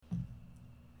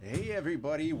Hey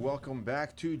everybody, welcome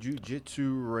back to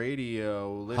Jiu-Jitsu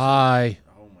Radio. Listen, Hi.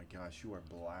 oh my gosh, you are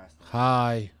blasting.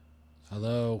 Hi.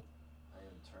 Hello. I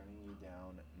am turning you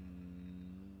down.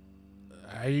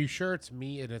 Are you sure it's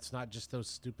me and it's not just those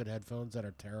stupid headphones that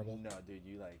are terrible? No, dude,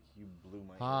 you blew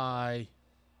my ears. Hi.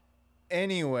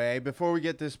 Anyway, before we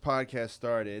get this podcast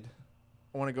started,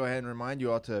 I want to go ahead and remind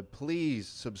you all to please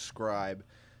subscribe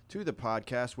to the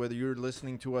podcast, whether you're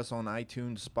listening to us on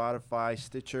iTunes, Spotify,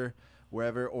 Stitcher,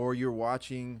 wherever, or you're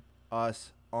watching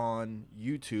us on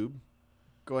YouTube.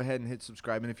 Go ahead and hit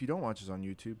subscribe. And if you don't watch us on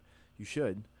YouTube, you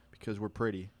should, because we're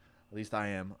pretty. At least I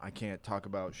am. I can't talk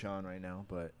about Sean right now,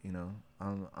 but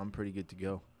I'm pretty good to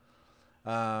go.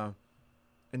 And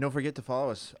don't forget to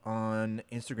follow us on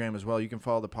Instagram as well. You can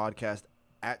follow the podcast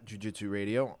at Jiu-Jitsu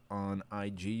Radio on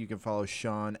IG. You can follow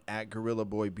Sean at Gorilla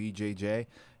Boy BJJ,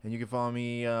 and you can follow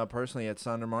me personally at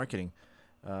Sonder Marketing,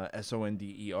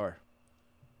 Sonder.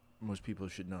 Most people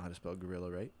should know how to spell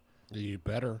gorilla, right? You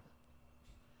better.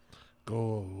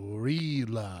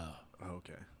 Gorilla.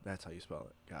 Okay, that's how you spell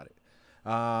it. Got it.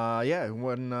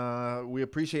 We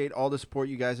appreciate all the support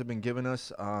you guys have been giving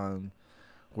us.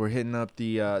 We're hitting up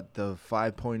the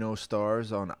 5.0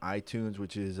 stars on iTunes,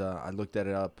 which is I looked at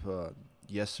it up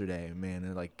yesterday. Man,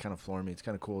 it like kind of floored me. It's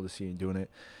kind of cool to see you doing it.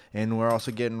 And we're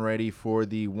also getting ready for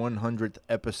the 100th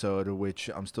episode, which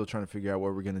I'm still trying to figure out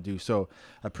what we're going to do. So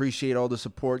appreciate all the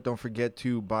support. Don't forget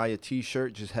to buy a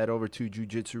t-shirt. Just head over to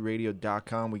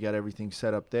jujitsuradio.com. We got everything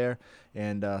set up there.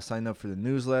 And sign up for the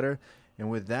newsletter. And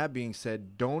with that being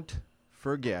said, don't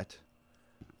forget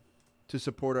to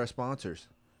support our sponsors.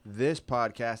 This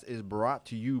podcast is brought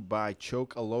to you by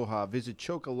Choke Aloha. Visit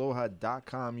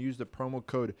chokealoha.com. Use the promo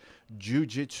code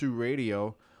Jiu-Jitsu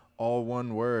Radio, all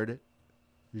one word,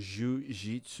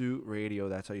 Jiu-Jitsu Radio.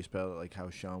 That's how you spell it, like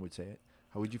how Sean would say it.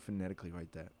 How would you phonetically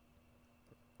write that?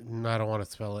 I don't want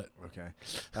to spell it. Okay.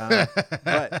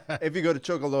 But if you go to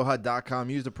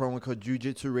chokealoha.com, use the promo code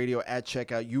Jiu-Jitsu Radio at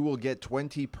checkout, you will get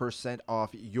 20%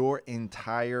 off your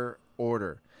entire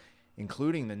order,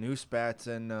 including the new spats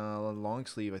and long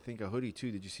sleeve. I think a hoodie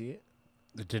too. Did you see it?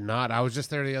 It did not. I was just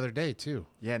there the other day, too.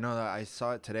 Yeah, no, I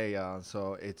saw it today.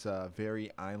 So it's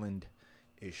very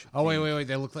island-ish. Oh, theme. wait.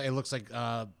 It looks like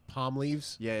palm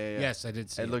leaves. Yeah. Yes, I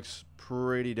did see it. It looks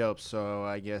pretty dope. So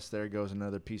I guess there goes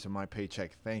another piece of my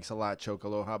paycheck. Thanks a lot, Choke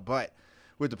Aloha. But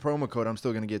with the promo code, I'm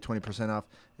still going to get 20% off,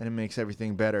 and it makes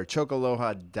everything better.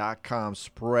 chokealoha.com.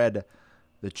 Spread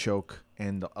the choke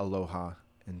and the aloha.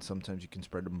 And sometimes you can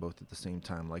spread them both at the same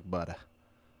time, like butter.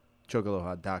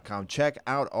 chokealoha.com. Check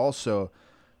out also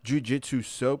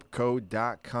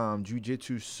jujitsusoapco.com.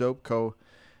 Jiu-Jitsu Soap Co.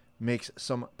 makes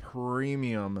some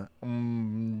premium,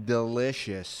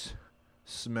 delicious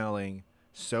smelling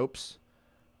soaps,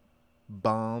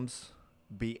 balms,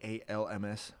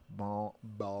 BALMS,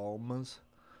 balms,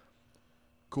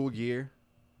 cool gear,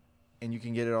 and you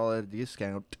can get it all at a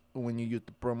discount when you use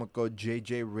the promo code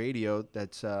JJ Radio.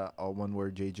 That's all one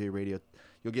word, JJ Radio.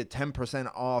 You'll get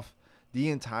 10% off the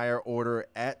entire order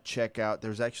at checkout.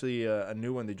 There's actually a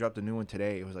new one. They dropped a new one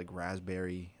today. It was like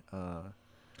raspberry. I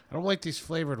don't like these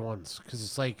flavored ones because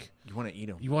it's like You want to eat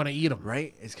them, you want to eat them.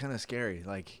 right? It's kind of scary.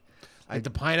 Like Like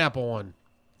the pineapple one.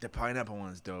 the pineapple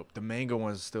one is dope. The mango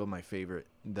one is still my favorite.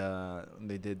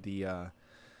 They did the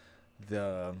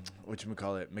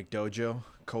whatchamacallit, McDojo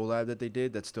collab that they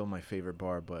did. That's still my favorite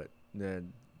bar, but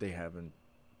they haven't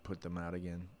put them out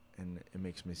again, and it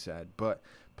makes me sad. But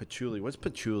patchouli, what's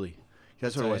patchouli?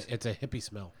 That's what it was. It's a hippie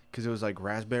smell. Because it was like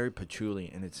raspberry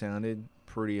patchouli, and it sounded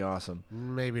pretty awesome.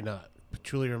 Maybe not.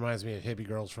 Patchouli reminds me of hippie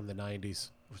girls from the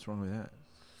 90s. What's wrong with that?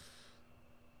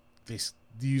 They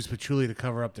use patchouli to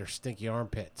cover up their stinky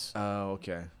armpits. Oh,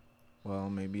 okay. Well,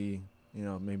 maybe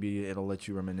it'll let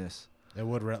you reminisce. It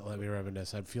would let me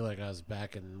reminisce. I'd feel like I was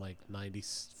back in like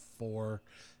 94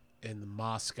 in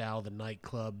Moscow, the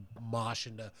nightclub,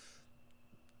 moshing to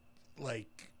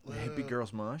like... The hippie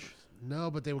girls mosh?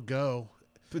 No, but they would go.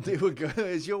 But they would go.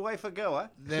 Is your wife a goer?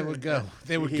 They would go.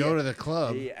 They would go to the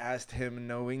club. He asked him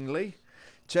knowingly.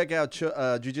 Check out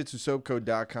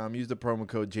jujitsusoapco.com. Use the promo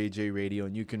code JJ Radio,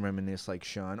 and you can reminisce like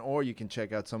Sean. Or you can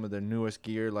check out some of their newest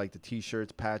gear, like the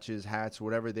T-shirts, patches, hats,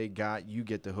 whatever they got. You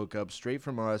get the hookup straight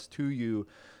from us to you.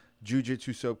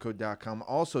 jujitsusoapco.com.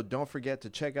 Also, don't forget to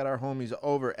check out our homies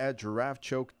over at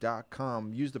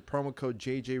giraffechoke.com. Use the promo code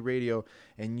JJ Radio,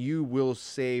 and you will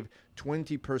save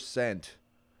 20%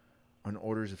 on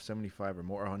orders of 75 or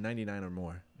more, or 99 or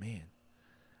more. Man,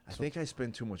 I think I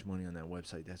spend too much money on that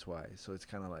website. That's why. So it's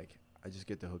kind of like I just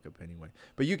get the hookup anyway.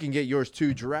 But you can get yours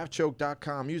too.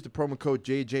 Giraffechoke.com. Use the promo code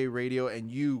JJ Radio,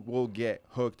 and you will get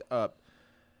hooked up.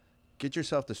 get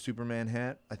yourself the Superman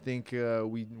hat. I think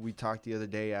we talked the other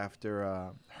day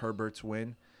after Herbert's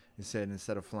win and said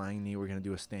instead of flying knee, we're going to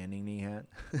do a standing knee hat.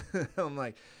 I'm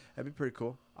like, that'd be pretty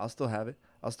cool. I'll still have it.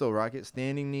 I'll still rock it.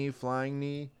 Standing knee, flying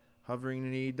knee, hovering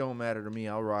knee, don't matter to me.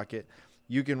 I'll rock it.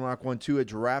 You can rock one too at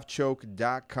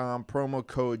giraffechoke.com. Promo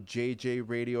code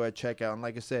JJRadio at checkout. And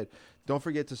like I said, don't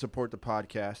forget to support the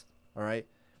podcast. All right?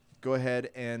 Go ahead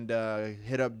and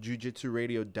hit up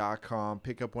jujitsuradio.com.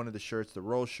 Pick up one of the shirts, the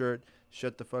roll shirt,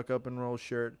 shut the fuck up and roll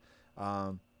shirt.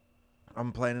 I'm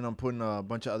planning on putting a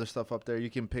bunch of other stuff up there. You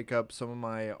can pick up some of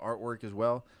my artwork as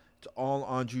well. It's all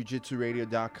on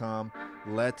jujitsuradio.com.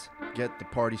 Let's get the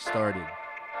party started.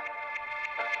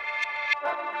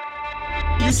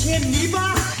 You kidding me,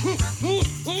 Bob?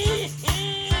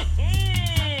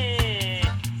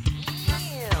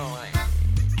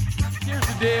 Here's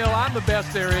the deal. I'm the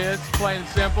best there is, plain and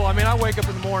simple. I mean, I wake up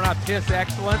in the morning, I piss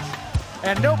excellence,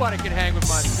 and nobody can hang with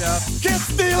my stuff. Get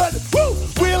stealing, woo,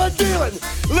 wheeling, dealing,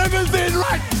 limousine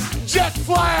right, jet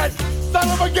flying, son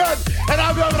of a gun, and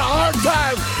I'm having a hard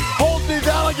time holding these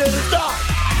alligators down.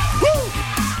 Woo!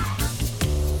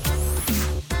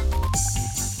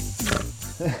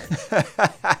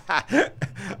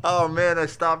 Oh man, I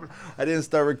didn't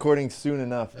start recording soon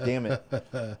enough. Damn it.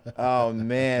 Oh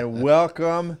man,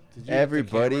 welcome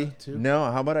everybody.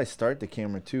 No, how about I start the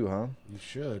camera too, huh? You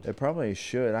should. I probably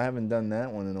should. I haven't done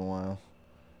that one in a while.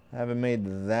 I haven't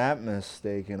made that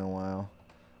mistake in a while.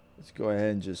 Let's go ahead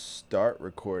and just start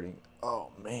recording. Oh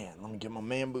man, let me get my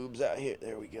man boobs out here.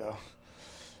 There we go.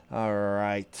 All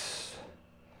right.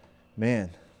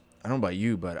 Man, I don't know about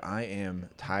you, but I am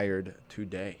tired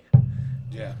today.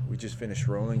 Yeah. We just finished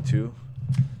rolling too.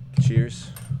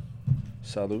 Cheers.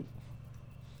 Salute.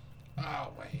 Oh,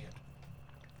 my hand.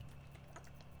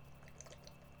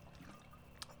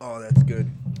 Oh, that's good.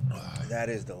 That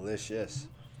is delicious.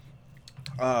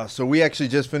 So we actually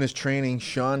just finished training.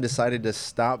 Sean decided to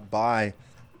stop by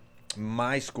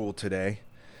my school today.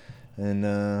 And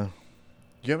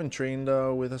you haven't trained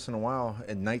with us in a while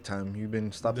at nighttime. You've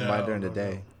been stopping by during the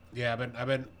day. No. Yeah, I've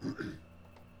been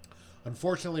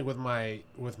unfortunately with my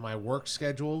work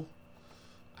schedule,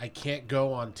 I can't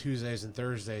go on Tuesdays and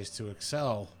Thursdays to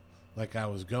Excel like I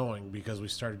was going because we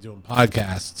started doing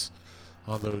podcasts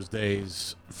on those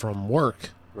days from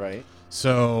work. Right.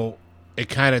 So it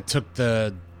kind of took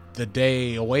the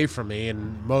day away from me,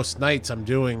 and most nights I'm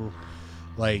doing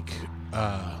like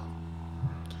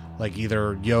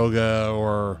either yoga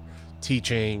or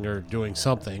teaching or doing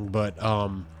something, but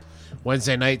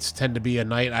Wednesday nights tend to be a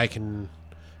night I can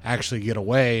actually get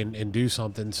away and do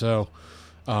something. So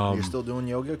You're still doing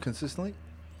yoga consistently?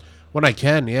 when I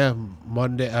can, yeah.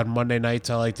 Monday nights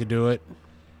I like to do it.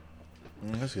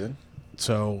 That's good.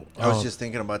 So I was just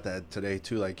thinking about that today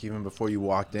too. Like even before you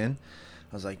walked in,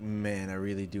 I was like, man, I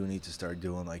really do need to start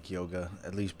doing like yoga,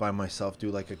 at least by myself. Do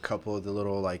like a couple of the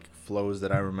little like flows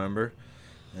that I remember,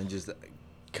 and just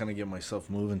kind of get myself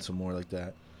moving some more like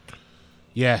that.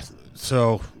 yeah.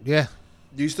 So yeah,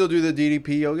 Do you still do the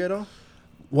DDP yoga though?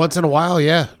 once in a while,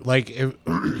 yeah. Like if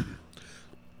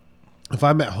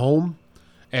I'm at home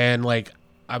and like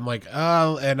I'm like,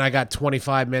 oh, and I got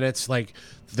 25 minutes, like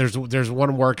there's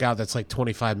one workout that's like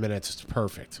 25 minutes. It's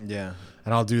perfect. Yeah.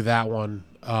 And I'll do that one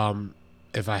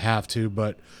if I have to,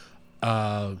 but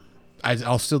I'll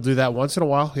still do that once in a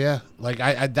while. Yeah. Like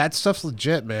I that stuff's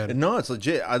legit, man. No, it's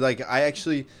legit. I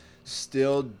actually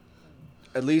still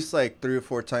at least like 3 or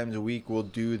 4 times a week we'll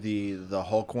do the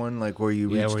Hulk one, like where you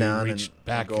reach down and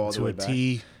back go all the into way a back.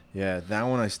 T. Yeah, that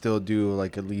one I still do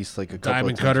like at least like a couple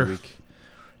Diamond of times cutter. a week.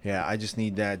 Yeah, I just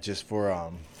need that just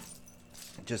for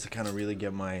just to kind of really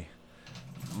get my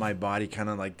body kind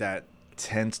of like that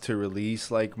tense to release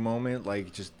like moment,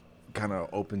 like just kind of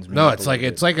opens me No, up it's a like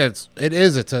little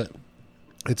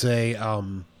it's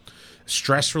a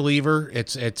stress reliever.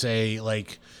 It's a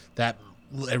like that.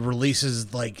 It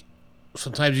releases like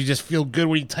sometimes you just feel good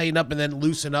when you tighten up and then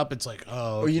loosen up. It's like,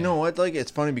 oh, Or you know what? Like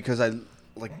it's funny because I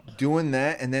like doing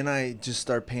that, and then I just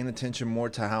start paying attention more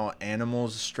to how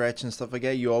animals stretch and stuff like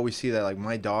that. You always see that. Like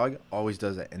my dog always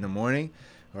does that in the morning.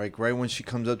 Like right when she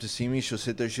comes up to see me, she'll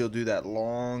sit there. She'll do that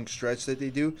long stretch that they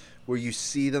do, where you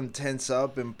see them tense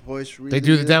up and push. Really they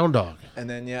do the good. down dog. And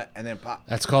then and then pop.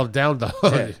 That's called down dog,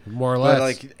 Yeah. more or less. But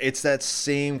like it's that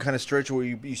same kind of stretch where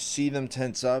you see them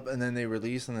tense up and then they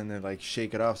release and then they like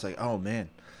shake it off. It's like, oh man,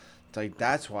 it's like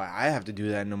that's why I have to do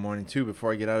that in the morning too.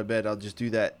 Before I get out of bed, I'll just do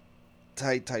that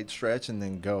tight stretch and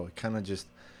then go. It kind of just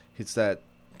hits that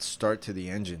start to the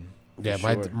engine. Yeah,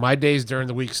 Sure. my days during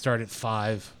the week start at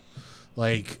 5.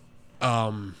 Like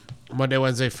Monday,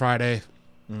 Wednesday, Friday,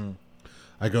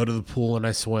 I go to the pool and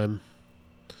I swim.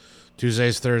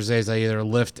 Tuesdays, Thursdays, I either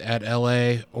lift at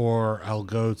LA or I'll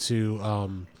go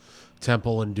to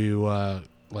Temple and do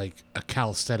like a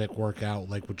calisthenic workout,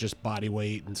 like with just body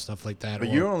weight and stuff like that. But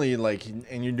Or- you're only like,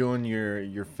 and you're doing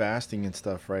your fasting and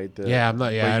stuff, right? Yeah, I'm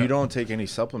not- yeah, But I you don't- don't take any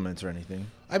supplements or anything.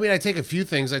 I mean, I take a few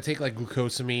things. I take like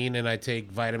glucosamine, and I take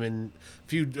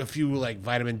a few like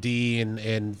vitamin D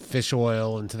and fish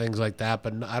oil and things like that.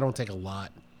 But I don't take a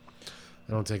lot.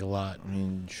 I don't take a lot. I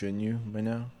mean, shouldn't you by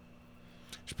now?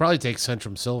 Should probably take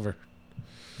Centrum Silver,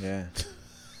 Yeah.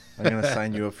 I'm gonna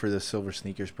sign you up for the Silver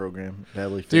Sneakers program,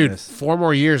 Valley dude. Fitness. 4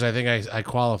 more years, I think I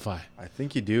qualify. I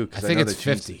think you do. 'Cause I think know it's they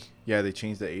changed 50. Yeah, they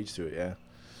changed the age to it. Yeah.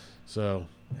 So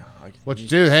Yeah, what you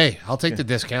do? Hey, I'll take the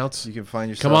discounts. You can find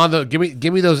yourself. Come on,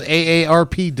 give me those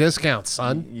AARP discounts,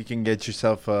 son. You can get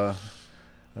yourself a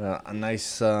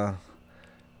nice,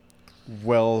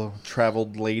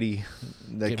 well-traveled lady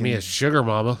that Get can. me a sugar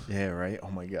mama. Yeah, right.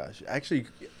 Oh my gosh. Actually,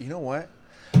 you know what?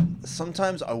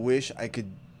 Sometimes I wish I could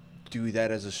do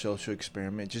that as a social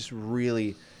experiment. Just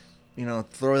really,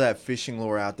 throw that fishing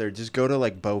lure out there. Just go to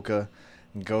like Boca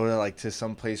and go to like to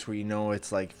some place where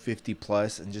it's like 50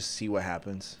 plus and just see what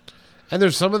happens. And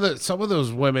there's some of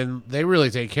those women, they really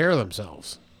take care of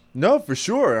themselves. No, for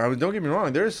sure. I mean, don't get me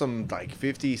wrong. There's some like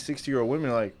 50, 60-year-old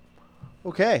women like,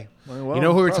 okay. Well, You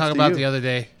know who we were props talking to about you. the other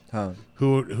day? Huh.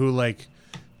 Who like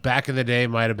back in the day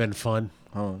might have been fun?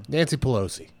 Huh. Nancy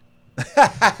Pelosi.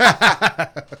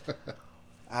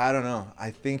 I don't know.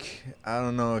 I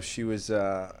don't know if she was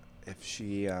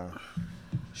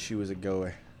she was a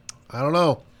goer. I don't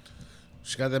know.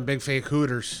 She's got them big fake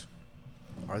hooters.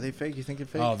 Are they fake? You think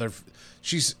it's fake? Oh,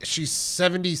 she's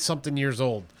 70 something years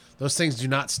old. Those things do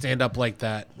not stand up like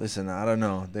that. Listen, I don't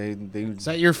know. They Is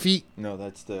that your feet? no,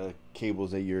 that's the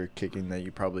cables that you're kicking that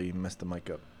you probably messed the mic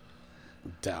up.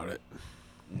 Doubt it.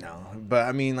 No, but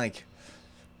I mean, like,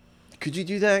 could you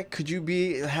do that? Could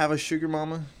you have a sugar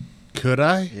mama? Could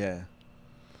I? Yeah.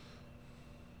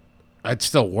 I'd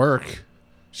still work.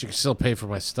 She could still pay for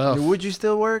my stuff. Would you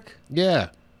still work? Yeah.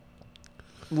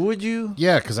 Would you?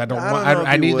 Yeah, because I don't I want. don't know if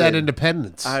I you need that would.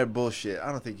 independence. Bullshit.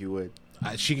 I don't think you would.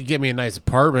 She could get me a nice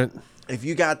apartment. If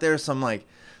you got there some I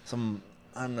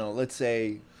don't know, let's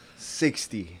say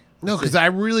 60. No, because I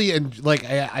really like.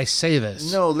 I say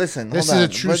this. No, listen. This hold is on.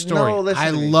 a true But story. No, listen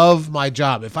I to me. love my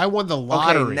job. If I won the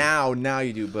lottery, Okay, now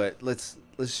you do. But let's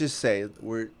just say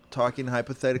we're talking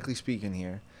hypothetically speaking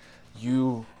here.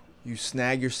 You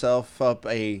snag yourself up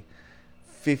a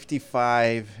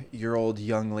 55-year-old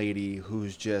young lady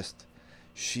who's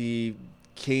she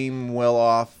came well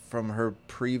off from her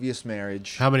previous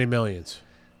marriage. how many millions?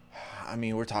 I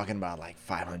mean, we're talking about like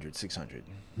 500, 600.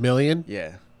 Million?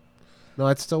 Yeah. No,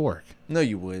 I'd still work. No,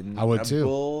 you wouldn't. I would too.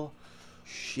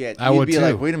 Bullshit. I You'd would be too.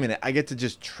 like, wait a minute. I get to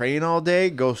just train all day,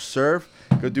 go surf,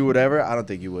 go do whatever. I don't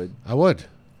think you would. I would.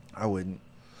 I wouldn't.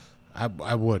 I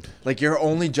would. Like, your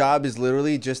only job is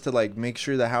literally just to like make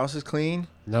sure the house is clean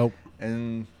Nope.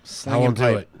 and sling I won't and do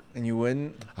pipe. it. And you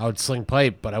wouldn't? I would sling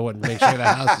pipe, but I wouldn't make sure the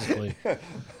house is clean.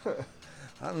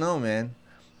 I don't know, man.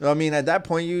 I mean, at that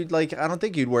point, you'd like, I don't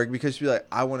think you'd work because you'd be like,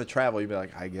 I want to travel. You'd be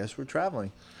like, I guess we're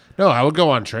traveling. No, I would go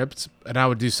on trips and I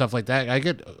would do stuff like that. I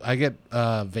get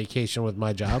vacation with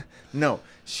my job. No,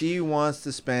 she wants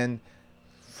to spend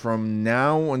from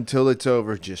now until it's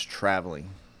over just traveling.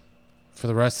 For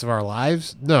the rest of our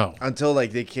lives? No. Until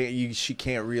like she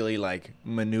can't really like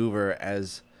maneuver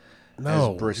as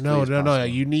briskly No. as possible.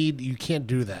 You can't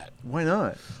do that. Why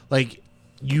not? Like,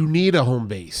 you need a home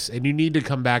base and you need to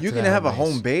come back You to can that have a base.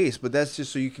 home base, but that's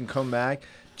just so you can come back,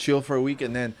 chill for a week,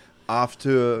 and then off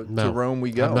to Rome we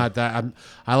go. I'm not that.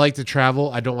 I like to travel.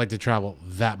 I don't like to travel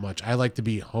that much. I like to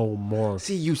be home more.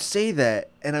 See, you say that,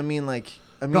 and I mean,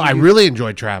 No, I really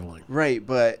enjoy traveling. right,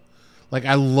 but Like,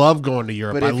 I love going to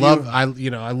Europe. But I if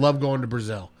love going to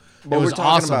Brazil. but it we're was talking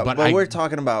awesome. about, but we're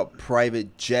talking about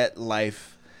private jet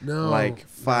life, No, like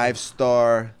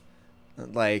 5-star.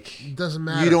 Like, It doesn't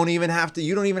matter. You don't even have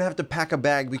to pack a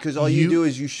bag because all you do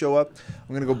is you show up.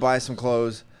 I'm gonna go buy some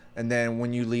clothes, and then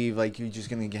when you leave, like, you're just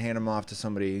gonna hand them off to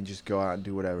somebody and just go out and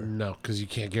do whatever. No, because you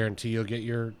can't guarantee you'll get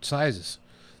your sizes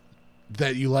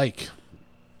that you like.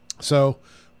 So,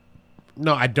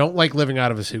 no, I don't like living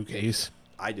out of a suitcase.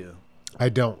 I do. I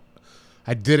don't.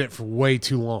 I did it for way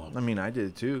too long. I mean, I did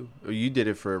it too. You did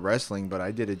it for wrestling, but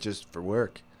I did it just for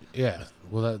work. Yeah.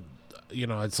 Well,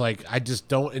 it's like I just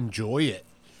don't enjoy it.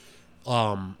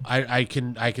 I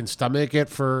can stomach it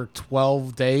for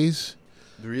 12 days.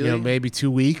 Really? Maybe 2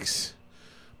 weeks.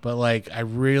 But like I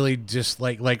really just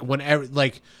like whenever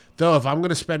though if I'm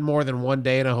gonna spend more than 1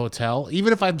 day in a hotel,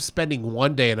 even if I'm spending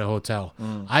 1 day in a hotel,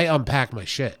 I unpack my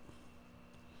shit.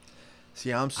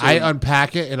 See, I'm so I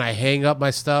unpack it and I hang up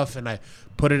my stuff and I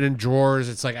put it in drawers.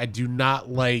 It's like I do not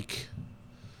like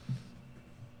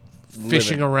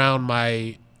fishing Living. around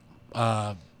my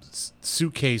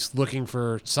suitcase looking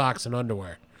for socks and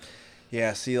underwear.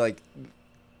 Yeah, see, like,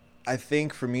 I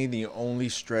think for me, the only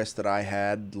stress that I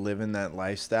had living that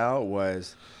lifestyle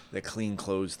was the clean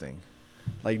clothes thing.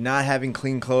 Like, not having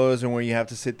clean clothes and where you have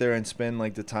to sit there and spend,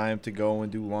 like, the time to go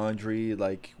and do laundry,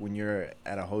 like, when you're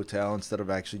at a hotel instead of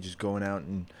actually just going out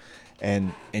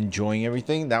and enjoying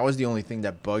everything. That was the only thing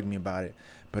that bugged me about it.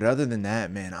 But other than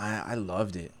that, man, I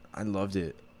loved it. I loved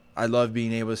it. I love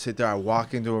being able to sit there. I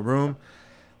walk into a room,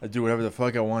 I do whatever the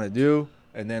fuck I want to do,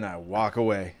 and then I walk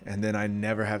away, and then I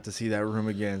never have to see that room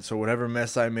again. So whatever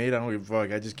mess I made, I don't give a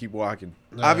fuck. I just keep walking.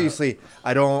 Obviously,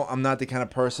 I'm not the kind of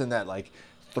person that like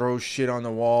throws shit on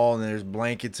the wall and there's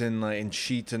blankets and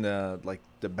sheets in the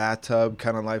bathtub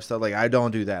kind of lifestyle. Like, I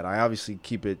don't do that. I obviously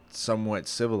keep it somewhat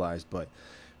civilized, but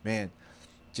man,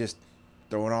 just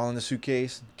throw it all in the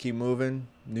suitcase, keep moving.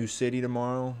 New city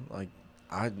tomorrow. Like,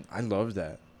 I love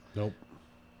that. Nope.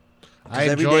 Because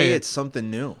every day it's something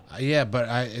new. Yeah,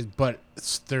 but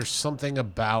there's something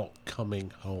about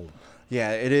coming home.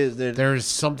 Yeah, it is. There's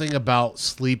something about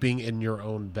sleeping in your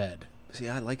own bed. See,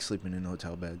 I like sleeping in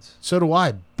hotel beds. So do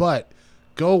I. But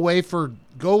go away for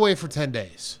 10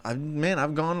 days.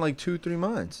 I've gone like 2-3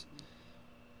 months.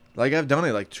 Like, I've done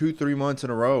it like 2-3 months in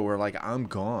a row where like I'm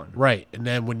gone. Right, and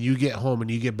then when you get home and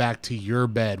you get back to your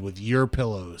bed with your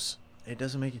pillows, it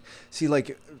doesn't make it. See,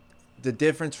 like, the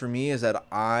difference for me is that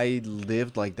I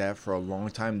lived like that for a long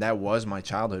time. That was my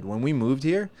childhood. When we moved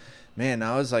here, man,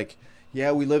 I was like,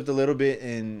 yeah, we lived a little bit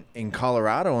in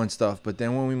Colorado and stuff, but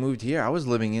then when we moved here, I was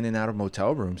living in and out of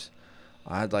motel rooms.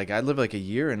 I lived like a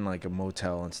year in like a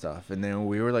motel and stuff, and then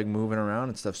we were like moving around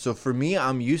and stuff. So for me,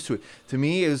 I'm used to it. To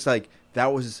me, it was like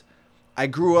I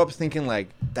grew up thinking like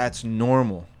that's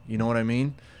normal. You know what I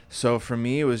mean? So for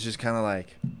me, it was just kind of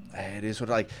like, it is what,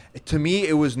 like, to me,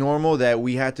 it was normal that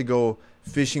we had to go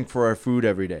fishing for our food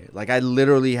every day. Like, I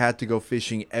literally had to go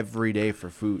fishing every day for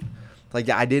food. Like,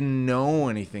 I didn't know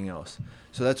anything else.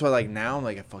 So that's why, like, now,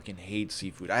 like, I fucking hate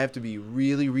seafood. I have to be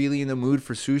really, really in the mood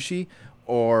for sushi,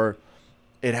 or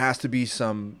it has to be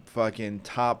some fucking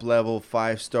top level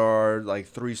 5-star, like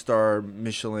 3-star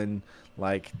Michelin,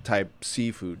 like, type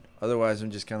seafood. Otherwise, I'm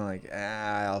just kind of like,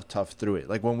 I'll tough through it.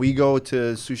 Like, when we go to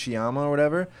Sushiyama or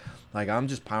whatever, like, I'm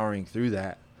just powering through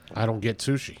that. I don't get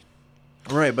sushi.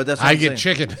 Right, but that's what I I'm get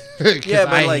saying. chicken. Yeah,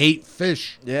 but I like, hate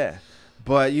fish. Yeah.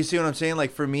 But you see what I'm saying?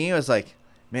 Like, for me, it was like,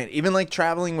 man, even like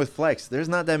traveling with Flex, there's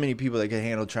not that many people that can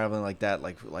handle traveling like that,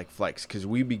 like Flex, because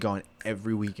we'd be gone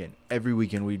every weekend. Every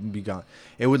weekend we'd be gone.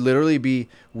 It would literally be,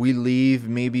 we leave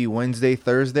maybe Wednesday,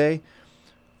 Thursday,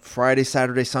 Friday,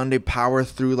 Saturday, Sunday, power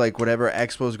through like whatever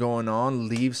expo's going on,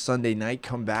 leave Sunday night,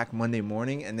 come back Monday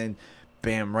morning, and then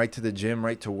bam, right to the gym,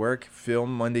 right to work,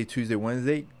 film Monday, Tuesday,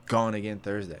 Wednesday, gone again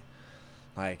Thursday.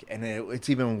 Like, and it's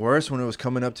even worse when it was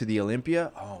coming up to the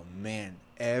Olympia. Oh man,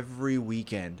 every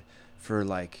weekend for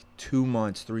like 2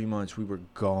 months, 3 months, we were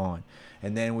gone.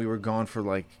 And then we were gone for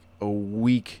like a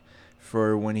week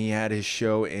for when he had his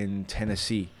show in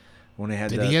Tennessee. When they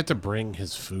had Did he have to bring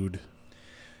his food?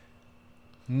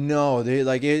 No, they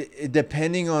like it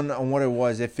depending on what it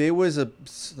was. If it was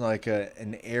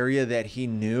an area that he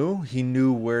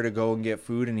knew where to go and get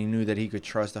food, and he knew that he could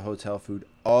trust the hotel food.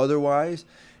 Otherwise,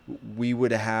 we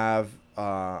would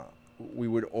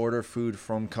order food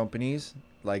from companies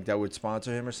like that would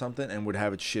sponsor him or something, and would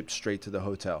have it shipped straight to the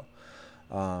hotel.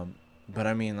 But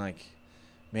I mean, like,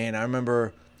 man, I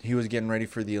remember he was getting ready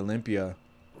for the Olympia,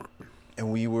 and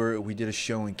we did a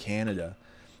show in Canada.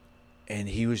 And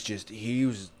he was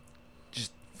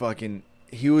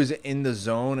in the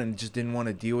zone and just didn't want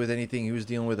to deal with anything. He was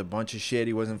dealing with a bunch of shit.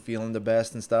 He wasn't feeling the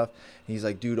best and stuff. And he's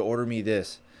like, dude, order me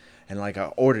this. And like, I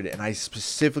ordered it. And I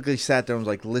specifically sat there and was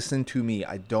like, listen to me.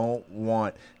 I don't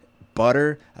want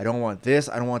butter. I don't want this.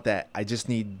 I don't want that. I just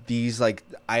need these like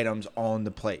items on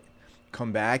the plate.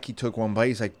 Come back. He took one bite.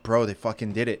 He's like, bro, they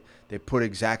fucking did it. They put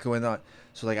exactly what I thought.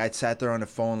 So like, I sat there on the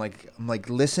phone, like, I'm like,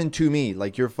 listen to me,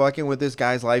 like, you're fucking with this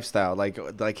guy's lifestyle,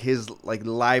 like his like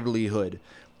livelihood.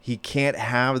 He can't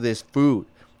have this food.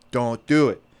 Don't do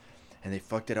it. And they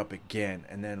fucked it up again.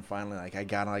 And then finally, like, I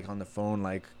got like on the phone,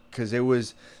 like, because there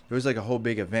was like a whole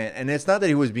big event, and it's not that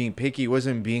he was being picky. He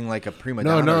wasn't being like a prima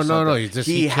donna. No.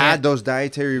 He had those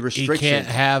dietary restrictions. He can't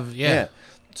have, yeah.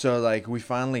 So like, we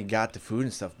finally got the food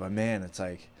and stuff, but man, it's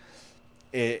like.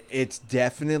 It's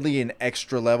definitely an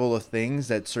extra level of things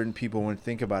that certain people wouldn't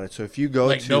think about it. So if you go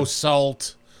like no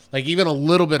salt, like even a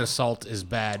little bit of salt is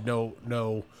bad. No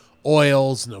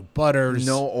oils, no butters.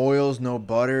 No oils, no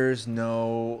butters,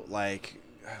 no like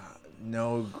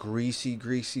no greasy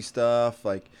stuff.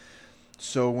 Like,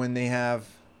 So when they have,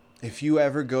 if you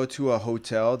ever go to a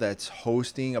hotel that's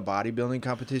hosting a bodybuilding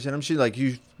competition, I'm sure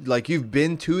you've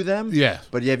been to them. Yeah.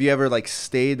 But have you ever like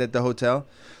stayed at the hotel?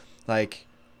 Like,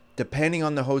 depending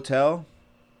on the hotel,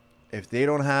 if they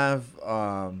don't have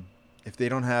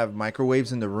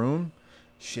microwaves in the room,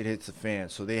 shit hits the fan.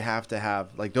 So they have to have,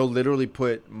 like, they'll literally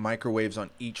put microwaves on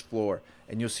each floor,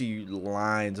 and you'll see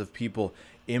lines of people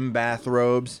in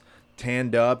bathrobes,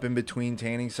 tanned up in between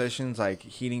tanning sessions, like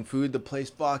heating food. The place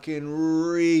fucking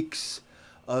reeks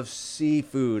of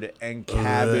seafood and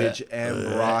cabbage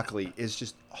and broccoli. It's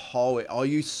just hallway. All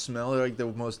you smell are like the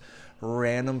most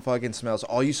random fucking smells.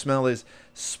 All you smell is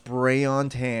spray on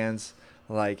tans,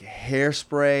 like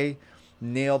hairspray,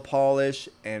 nail polish,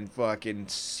 and fucking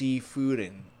seafood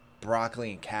and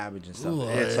broccoli and cabbage and stuff.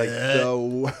 It's like the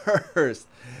worst.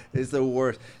 It's the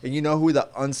worst. And you know who the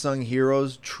unsung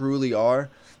heroes truly are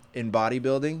in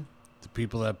bodybuilding? The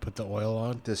people that put the oil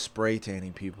on? The spray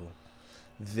tanning people.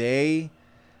 They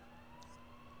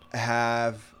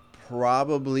have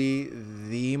probably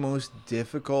the most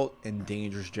difficult and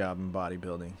dangerous job in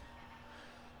bodybuilding,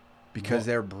 because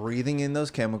they're breathing in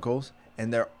those chemicals,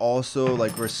 and they're also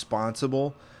like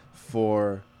responsible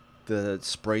for the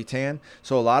spray tan.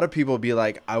 So a lot of people be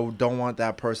like, I don't want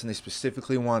that person. They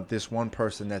specifically want this one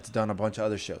person that's done a bunch of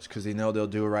other shows because they know they'll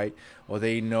do it right, or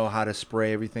they know how to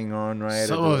spray everything on right.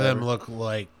 Some of them look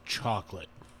like chocolate.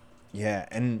 Yeah,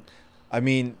 and I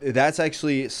mean, that's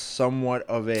actually somewhat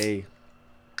of a,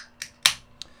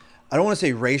 I don't want to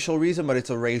say racial reason, but it's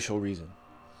a racial reason.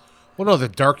 Well, no, the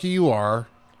darker you are,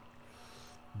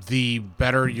 the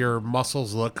better your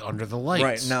muscles look under the lights.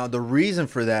 Right. Now, the reason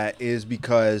for that is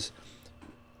because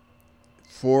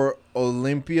for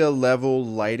Olympia level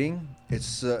lighting,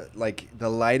 it's like the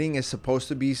lighting is supposed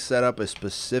to be set up a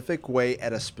specific way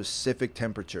at a specific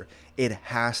temperature. It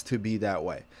has to be that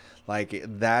way. Like,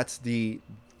 that's the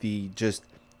just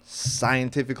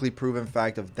scientifically proven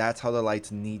fact of that's how the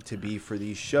lights need to be for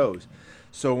these shows.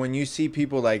 So when you see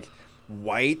people like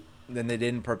white, then they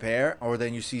didn't prepare, or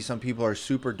then you see some people are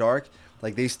super dark,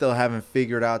 like they still haven't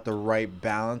figured out the right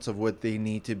balance of what they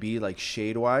need to be, like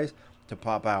shade wise, to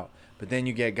pop out. But then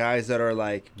you get guys that are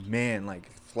like, man, like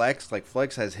Flex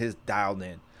has his dialed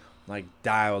in, like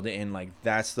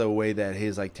that's the way that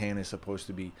his like tan is supposed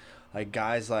to be. Like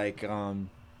guys like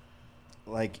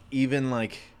even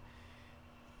like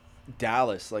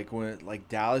Dallas, like when like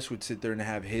Dallas would sit there and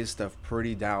have his stuff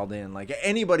pretty dialed in. Like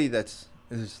anybody that's,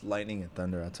 there's lightning and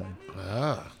thunder outside.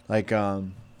 Like yeah,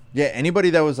 anybody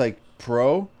that was like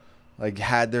pro, like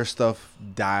had their stuff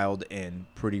dialed in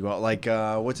pretty well. Like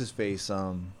what's his face?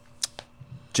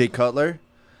 Jay Cutler,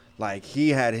 like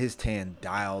he had his tan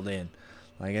dialed in.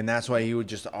 Like, and that's why he would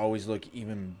just always look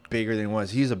even bigger than he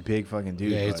was. He's a big fucking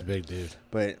dude. Yeah, he's a big dude.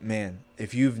 But man,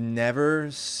 if you've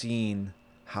never seen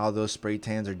how those spray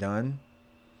tans are done,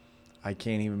 I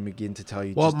can't even begin to tell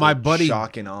you. Well, just my the buddy,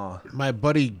 shock and awe. My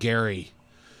buddy Gary,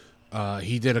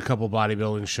 he did a couple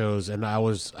bodybuilding shows, and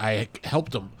I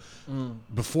helped him.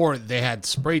 Before they had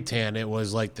spray tan, it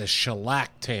was like the shellac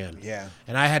tan. Yeah.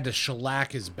 And I had to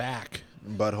shellac his back.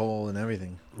 Butthole and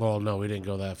everything. Well, no, we didn't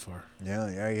go that far.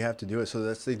 Yeah, you have to do it. So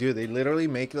that's they do. They literally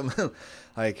make them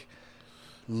like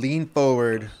lean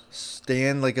forward,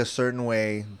 stand like a certain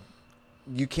way.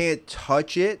 You can't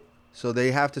touch it, so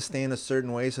they have to stand a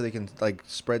certain way so they can like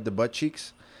spread the butt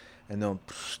cheeks, and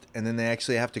then they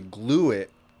actually have to glue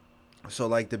it. So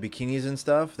like the bikinis and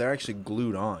stuff, they're actually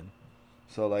glued on.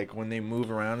 So like when they move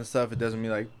around and stuff, it doesn't be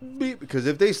like beep, because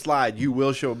if they slide, you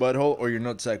will show a butthole or your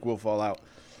nutsack will fall out.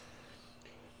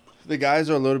 The guys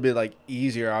are a little bit like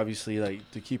easier, obviously, like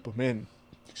to keep them in.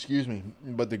 Excuse me,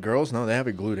 but the girls, no, they have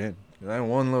it glued in. That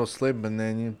one little slip, and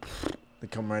then they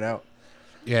come right out.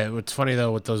 Yeah, it's funny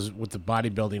though with the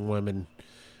bodybuilding women,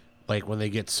 like when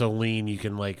they get so lean, you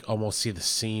can like almost see the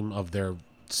seam of their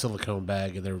silicone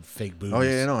bag and their fake boobs. Oh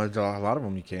yeah, no, a lot of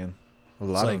them you can. A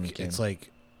lot of them you can. It's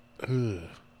like, ugh.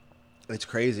 It's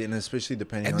crazy, and especially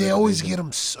depending. And on they the always division. get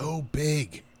them so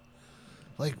big.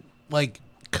 Like.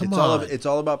 Come on. on. It's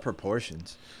all about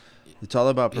proportions. It's all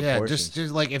about proportions. Yeah,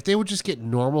 just like if they would just get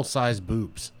normal sized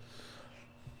boobs.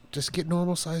 Just get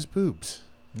normal sized boobs.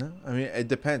 No, I mean it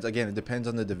depends. Again, it depends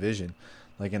on the division,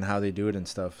 like and how they do it and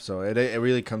stuff. So it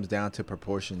really comes down to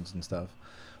proportions and stuff.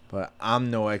 But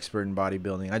I'm no expert in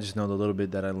bodybuilding. I just know the little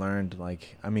bit that I learned.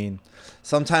 Like, I mean,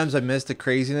 sometimes I miss the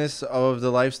craziness of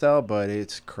the lifestyle, but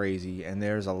it's crazy, and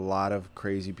there's a lot of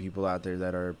crazy people out there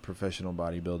that are professional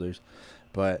bodybuilders.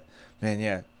 But man,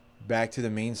 yeah, back to the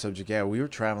main subject. Yeah, we were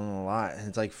traveling a lot. And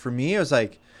it's like, for me, it was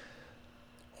like,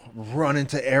 running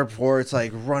to airports,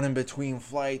 like running between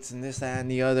flights and this, that, and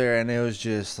the other, and it was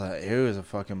just like it was a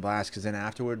fucking blast. Because then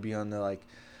afterward, be on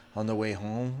the way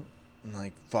home, and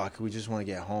like fuck, we just want to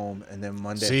get home, and then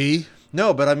Monday. See,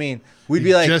 No, but I mean, we'd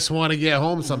be like, just want to get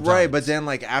home sometimes, right? But then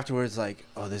like afterwards, like,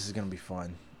 oh, this is gonna be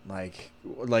fun.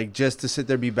 Like just to sit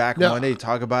there, be back No. Monday,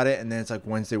 talk about it, and then it's like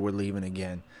Wednesday, we're leaving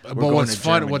again. We're But going what's to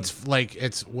fun?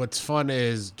 Germany. What's fun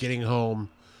is getting home,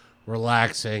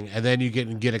 relaxing, and then you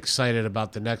get excited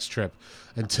about the next trip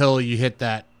until you hit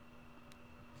that,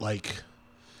 like,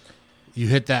 you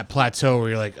hit that plateau where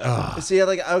you're like, oh, See,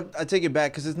 like I take it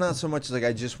back because it's not so much like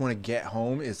I just want to get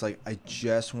home. It's like I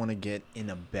just want to get in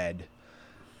a bed.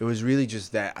 It was really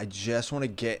just that. I just want to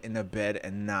get in a bed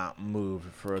and not move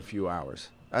for a few hours.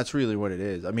 That's really what it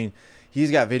is. I mean, he's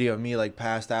got video of me like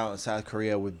passed out in South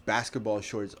Korea with basketball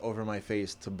shorts over my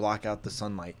face to block out the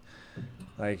sunlight.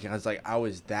 Like I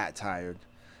was that tired.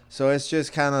 So it's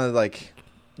just kind of like,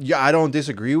 yeah, I don't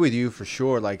disagree with you for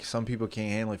sure. Like some people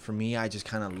can't handle it. For me, I just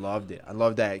kind of loved it. I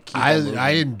love that.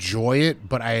 I enjoy it,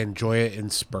 but I enjoy it in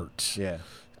spurts. Yeah.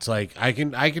 It's like I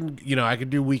can I can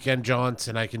do weekend jaunts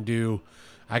and I can do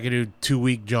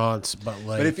 2-week jaunts, but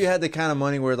like, But if you had the kind of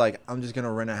money where like I'm just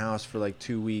gonna rent a house for like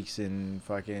 2 weeks in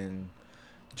fucking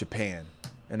Japan,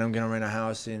 and I'm gonna rent a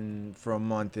house for a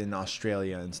month in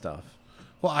Australia and stuff.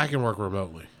 well, I can work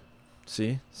remotely.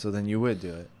 See, so then you would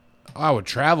do it. I would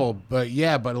travel, but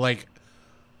like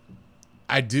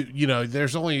I do,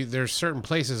 there's certain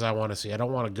places I want to see. I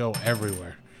don't want to go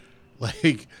everywhere.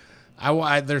 Like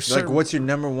there's Like, certain, what's your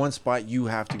number one spot you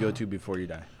have to go to before you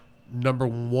die? number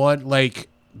one, like,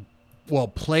 well,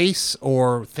 place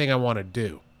or thing I want to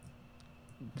do.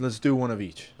 Let's do one of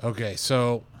each. Okay,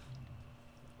 so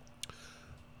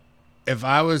if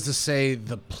I was to say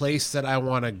the place that I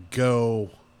want to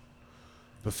go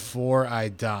before I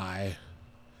die,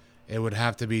 it would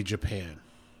have to be Japan.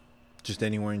 Just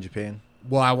anywhere in Japan.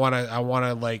 Well, I want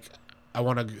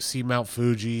to see Mount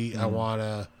Fuji. I want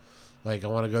to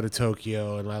go to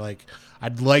Tokyo, and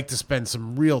I'd like to spend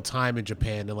some real time in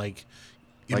Japan and Like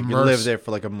you live there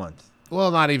for like a month. Well,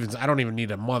 not even. I don't even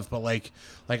need a month, but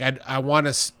I want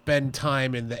to spend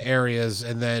time in the areas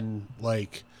and then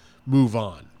like move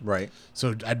on. Right.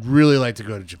 So I'd really like to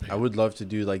go to Japan. I would love to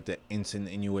do like the instant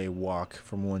Inoue walk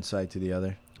from one side to the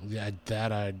other. Yeah,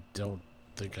 that I don't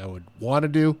think I would want to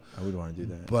do, I would want to do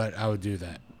that. but I would do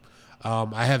that.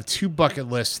 I have 2 bucket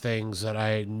list things that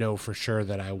I know for sure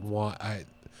that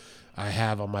I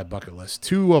have on my bucket list.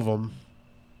 2 of them,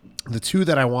 the 2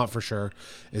 that I want for sure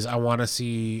is I want to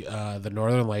see the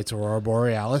Northern Lights, Aurora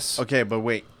Borealis. Okay, but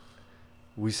wait.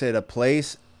 We said a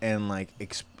place and like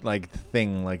the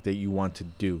thing like that you want to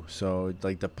do. So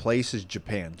like the place is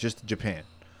Japan, just Japan.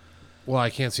 Well,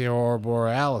 I can't see Aurora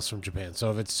Borealis from Japan.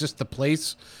 So if it's just the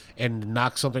place and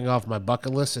knock something off my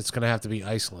bucket list, it's going to have to be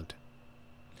Iceland.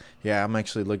 Yeah, I'm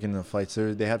actually looking at flights.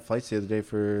 They had flights the other day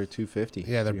for $250.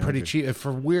 Yeah, they're pretty cheap.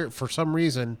 For some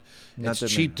reason, Not it's that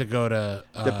cheap many. to go to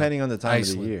Depending on the time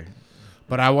Iceland. of the year.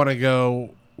 But I want to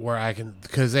go where I can,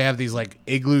 because they have these like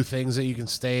igloo things that you can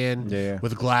stay in Yeah.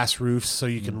 with glass roofs, so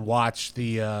you can watch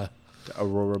the The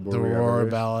Aurora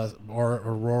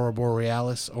Aurora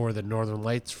Borealis or the Northern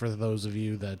Lights for those of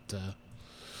you that.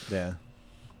 Yeah.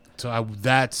 So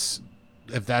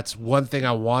if that's one thing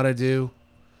I want to do,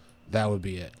 that would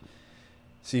be it.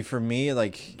 See, for me,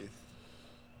 like,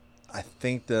 I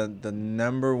think the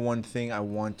number one thing I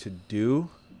want to do,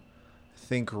 I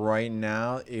think right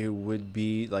now it would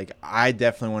be like I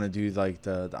definitely want to do like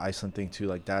the Iceland thing too.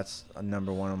 Like that's a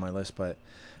number one on my list. But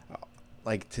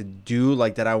like to do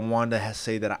like that, I want to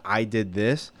say that I did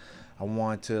this. I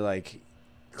want to like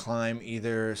climb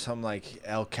either something like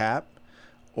El Cap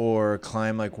or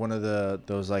climb like one of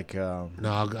those like No,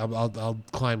 I'll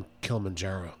climb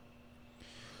Kilimanjaro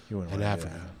you wouldn't in want to do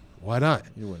Africa. that. Why not?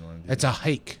 You wouldn't want to do It's a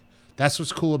hike. That's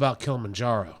what's cool about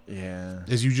Kilimanjaro. yeah.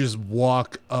 Is you just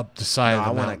walk up the side No, of I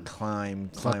the want mountain.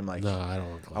 to climb like No, I don't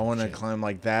want to climb. I want to shit. climb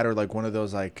like that or like one of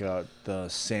those like the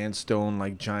sandstone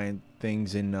like giant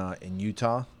things in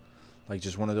Utah, like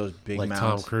just one of those big like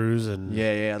mountains. Tom Cruise and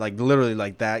Yeah, like literally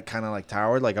like that kind of like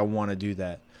tower. Like I want to do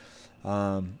that,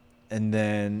 and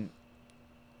then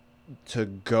to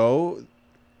go,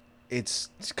 it's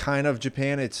kind of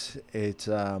Japan. It's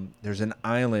there's an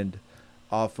island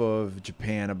off of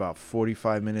Japan about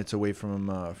 45 minutes away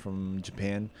from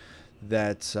Japan.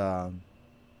 That's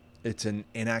it's an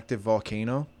inactive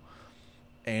volcano,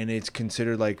 and it's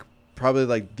considered like probably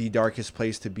like the darkest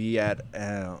place to be at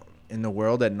in the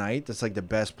world at night. That's like the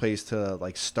best place to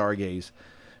like stargaze,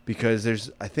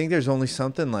 because I think there's only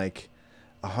something like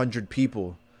 100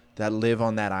 people that live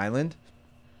on that island,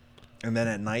 And then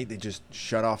at night they just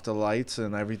shut off the lights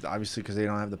and obviously because they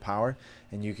don't have the power,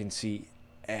 and you can see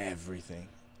everything.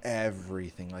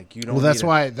 Like you don't. Well, that's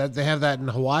why they have that in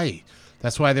Hawaii.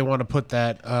 That's why they want to put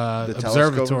that the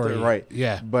observatory. telescope, right?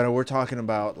 Yeah. But we're talking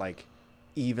about like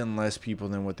even less people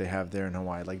than what they have there in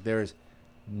Hawaii. Like there's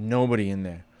nobody in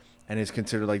there, and it's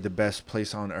considered like the best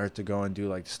place on earth to go and do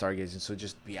like stargazing. So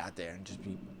just be out there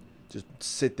and just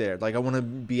sit there. Like I want to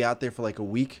be out there for like a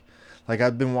week. Like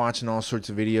I've been watching all sorts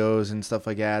of videos and stuff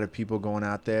like that of people going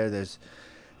out there.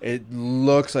 It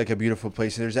looks like a beautiful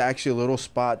place. There's actually a little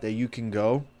spot that you can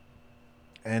go,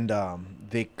 and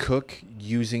they cook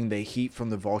using the heat from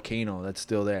the volcano that's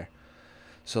still there.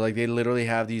 So like they literally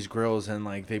have these grills and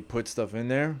like they put stuff in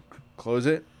there, close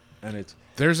it, and it's.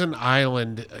 There's an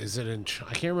island. Is it in?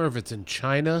 I can't remember if it's in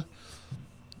China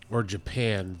or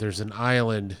Japan. There's an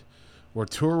island where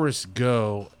tourists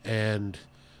go and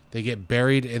they get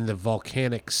buried in the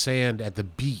volcanic sand at the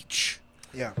beach.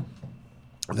 Yeah.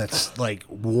 That's like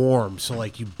warm, so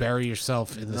like you bury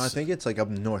yourself in the. No, I think it's like up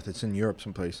north. It's in Europe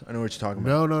someplace. I know what you're talking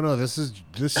about. No. This is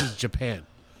Japan.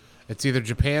 It's either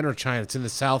Japan or China. It's in the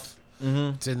south.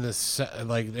 Mm-hmm. It's in the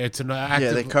like it's an active.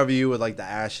 Yeah, they cover you with like the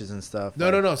ashes and stuff. No.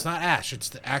 It's not ash. It's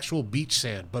the actual beach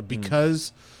sand. But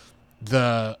because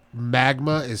the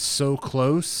magma is so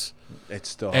close, it's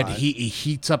still and hot. he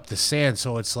heats up the sand,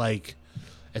 so it's like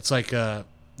a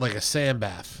sand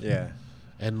bath. Yeah.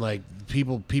 And like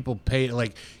people pay,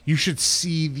 like you should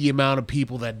see the amount of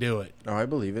people that do it. Oh, I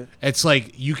believe it. It's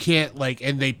like you can't like,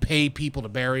 and they pay people to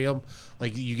bury them.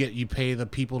 Like you pay the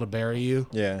people to bury you.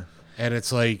 Yeah. And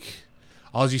it's like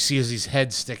all you see is these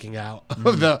heads sticking out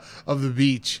of the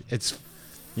beach. It's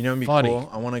it'd be funny. cool.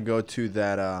 I want to go to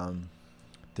that.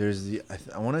 There's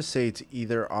I want to say it's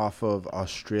either off of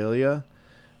Australia,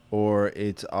 or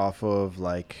it's off of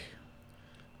like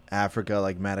Africa,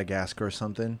 like Madagascar or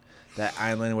something. That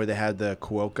island where they had the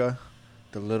quokka,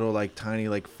 the little like tiny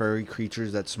like furry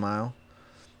creatures that smile.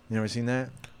 You ever seen that?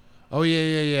 Oh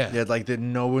yeah. Yeah, like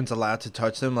no one's allowed to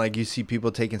touch them. Like you see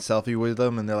people taking selfie with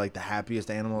them, and they're like the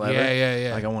happiest animal ever.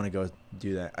 Yeah. Like I want to go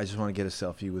do that. I just want to get a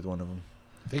selfie with one of them.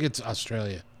 I think it's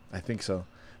Australia. I think so.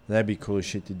 That'd be cool as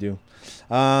shit to do.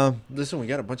 Listen, we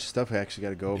got a bunch of stuff we actually got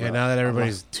to go over. Yeah, now that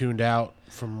everybody's tuned out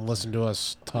from listening to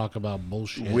us talk about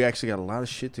bullshit. We actually got a lot of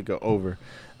shit to go over.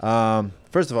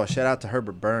 First of all, shout out to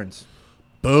Herbert Burns.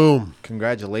 Boom.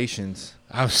 Congratulations.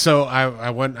 I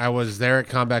was there at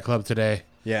Combat Club today.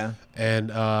 Yeah.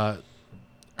 And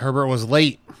Herbert was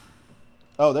late.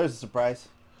 Oh, there's a surprise.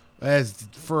 As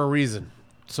for a reason.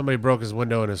 Somebody broke his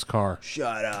window in his car.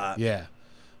 Shut up. Yeah.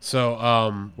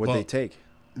 So What'd they take?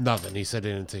 Nothing. He said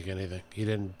he didn't take anything. He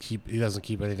doesn't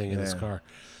keep anything in his car.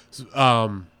 So,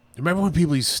 remember when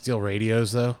people used to steal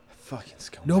radios though? Fucking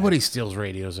scumbag. Nobody steals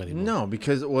radios anymore. No,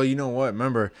 because well, you know what?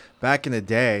 Remember back in the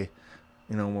day,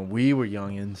 when we were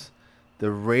youngins,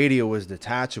 the radio was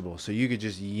detachable, so you could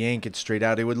just yank it straight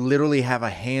out. It would literally have a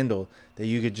handle that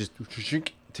you could just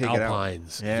take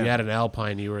Alpines. it out. Yeah. If you had an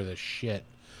Alpine, you were the shit.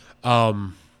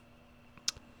 So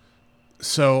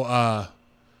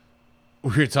we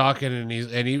were talking, and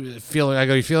he feeling. I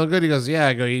go, "You feeling good?" He goes, "Yeah."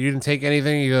 I go, "You didn't take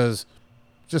anything?" He goes,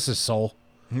 "Just his soul."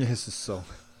 This is so.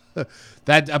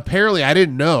 That apparently I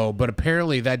didn't know, but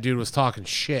apparently that dude was talking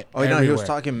shit. Oh no, he was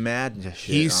talking mad shit.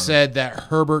 He said that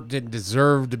Herbert didn't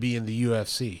deserve to be in the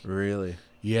UFC. Really?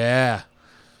 Yeah.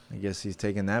 I guess he's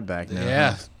taking that back now.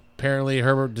 Yeah. Huh? Apparently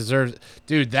Herbert deserves.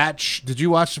 Dude, did you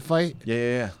watch the fight?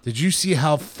 Yeah. Did you see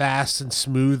how fast and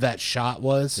smooth that shot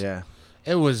was? Yeah.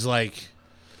 It was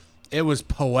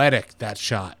poetic, that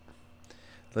shot.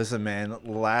 Listen, man,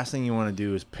 the last thing you want to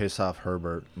do is piss off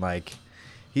Herbert. Like,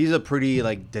 he's a pretty,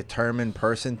 like, determined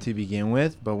person to begin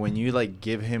with, but when you, like,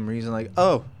 give him reason, like,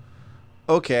 oh,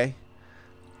 okay,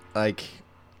 like,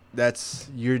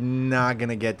 you're not going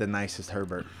to get the nicest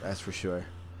Herbert, that's for sure.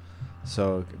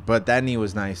 So, but that knee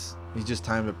was nice. He just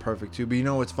timed it perfect, too. But you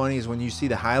know what's funny is when you see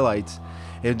the highlights,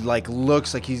 it, like,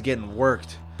 looks like he's getting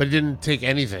worked. But he didn't take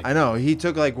anything. I know. He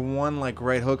took, like, one, like,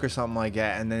 right hook or something like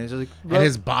that, and then he's just like... And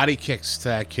his body kicks to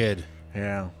that kid.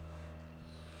 Yeah.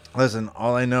 Listen,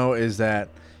 all I know is that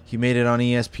he made it on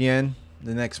ESPN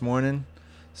the next morning.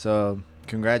 So,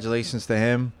 congratulations to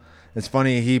him. It's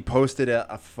funny, he posted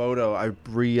a photo. I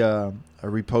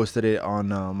reposted it on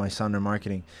my Sunder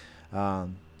Marketing.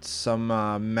 Some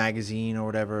magazine or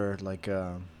whatever, like,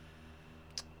 I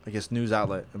guess news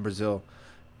outlet in Brazil,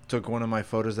 took one of my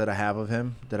photos that I have of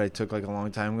him that I took like a long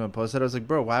time ago and posted. I was like,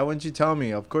 bro, why wouldn't you tell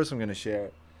me? Of course I'm going to share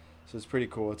it. So it's pretty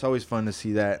cool. It's always fun to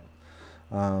see that.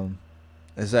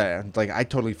 Is that like, I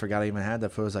totally forgot I even had that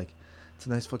photo. I was like, it's a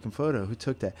nice fucking photo. Who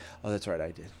took that? Oh, that's right.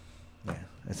 I did. Yeah,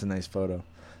 it's a nice photo.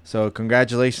 So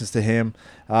congratulations to him.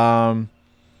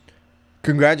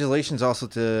 Congratulations also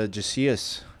to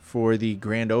Jasius for the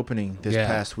grand opening this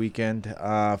past weekend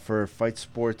for Fight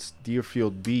Sports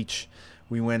Deerfield Beach.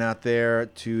 We went out there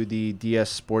to the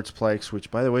DS Sportsplex, which,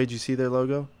 by the way, did you see their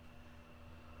logo?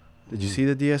 Did you see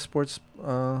the DS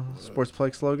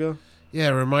Sportsplex logo? Yeah,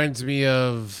 it reminds me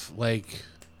of, like...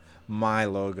 My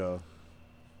logo.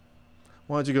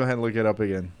 Why don't you go ahead and look it up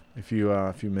again if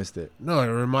you missed it? No, it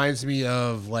reminds me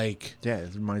of, like... Yeah,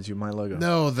 it reminds you of my logo.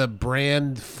 No, the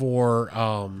brand for...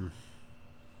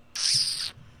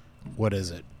 what is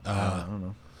it? I don't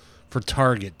know. For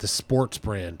Target, the sports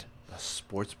brand. A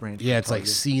sports brand? Yeah, it's Target?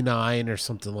 like C9 or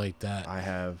something like that. I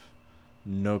have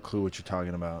no clue what you're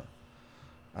talking about.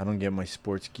 I don't get my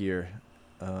sports gear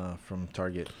from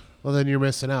Target. Well, then you're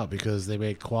missing out because they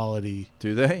make quality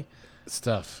Do they?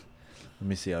 stuff. Let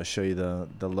me see. I'll show you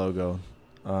the logo.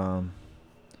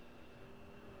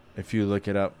 If you look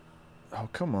it up. Oh,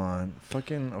 come on.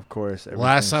 Fucking, of course.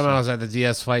 Last time I was at the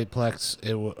DS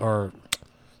Fightplex, or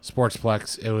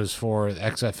Sportsplex, it was for the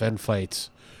XFN fights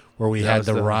where we had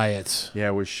the riots.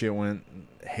 Yeah, where shit went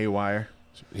haywire.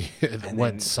 It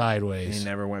went sideways. He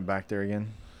never went back there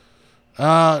again?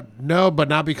 No, but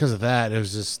not because of that. It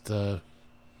was just, DS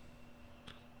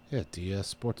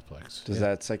Sportsplex. Does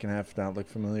that second half not look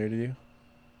familiar to you?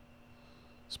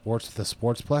 The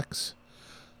Sportsplex?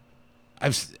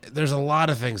 There's a lot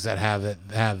of things that have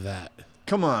that.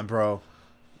 Come on, bro.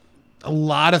 A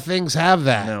lot of things have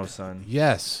that. No, son.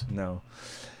 Yes. No.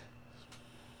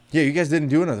 Yeah, you guys didn't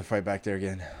do another fight back there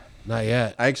again. Not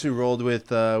yet. I actually rolled with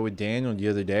Daniel the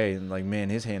other day, and like, man,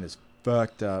 his hand is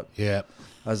fucked up. Yeah.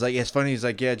 I was like, yeah, it's funny. He's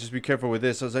like, yeah, just be careful with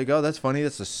this. I was like, oh, that's funny.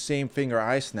 That's the same finger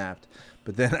I snapped.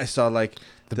 But then I saw like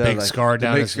the big scar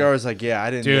down. The big scar was like, yeah,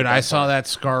 I didn't. Dude, I saw that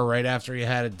scar right after he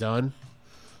had it done,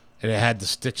 and it had the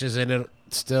stitches in it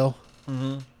still.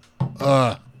 Mm-hmm.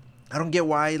 I don't get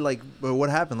why. Like, what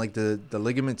happened? Like the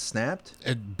ligament snapped.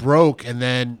 It broke and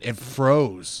then it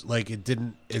froze. Like it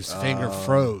didn't. His finger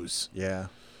froze. Yeah.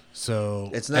 So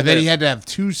it's not. And then he had to have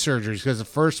 2 surgeries because the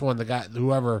first one, the guy,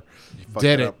 whoever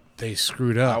did it, they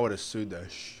screwed up. I would have sued the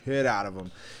shit out of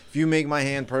him. If you make my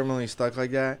hand permanently stuck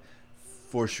like that,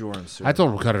 for sure I'm suing. I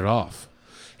told him to cut it off.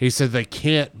 He said they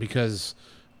can't because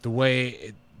the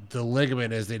way the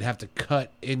ligament is, they'd have to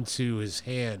cut into his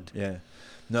hand. Yeah.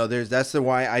 No, that's the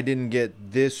why I didn't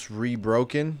get this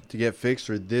rebroken to get fixed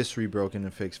or this rebroken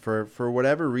and fixed. For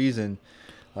whatever reason,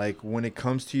 like when it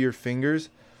comes to your fingers,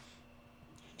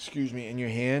 in your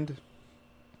hand,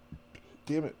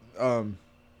 damn it,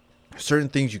 certain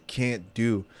things you can't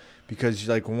do because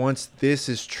like once this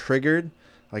is triggered,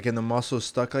 like in the muscle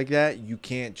stuck like that, you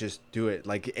can't just do it.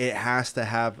 Like it has to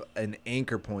have an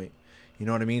anchor point. You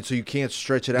know what I mean? So you can't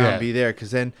stretch it out and be there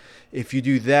because then if you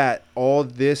do that, all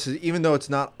this is, even though it's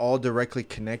not all directly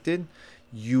connected,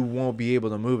 you won't be able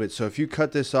to move it. So if you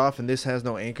cut this off and this has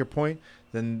no anchor point,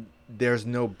 then there's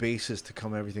no basis to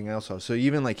come everything else off. So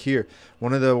even like here,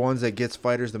 one of the ones that gets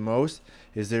fighters the most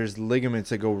is there's ligaments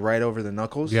that go right over the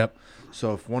knuckles. Yep.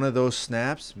 So if one of those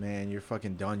snaps, man, you're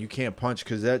fucking done. You can't punch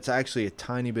because that's actually a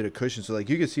tiny bit of cushion. So like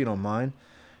you can see it on mine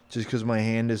just because my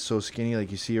hand is so skinny, like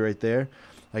you see right there.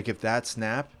 Like if that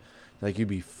snapped, like you'd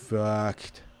be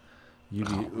fucked.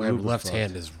 My left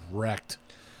hand is wrecked.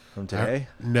 From today?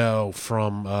 No,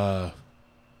 from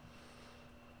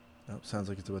sounds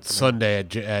like it's about Sunday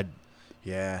at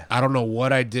yeah. I don't know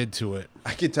what I did to it.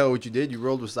 I can tell what you did. You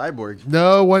rolled with Cyborg.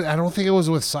 No, I don't think it was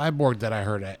with Cyborg that I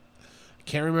heard it. I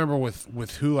can't remember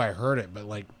with who I heard it, but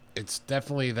like it's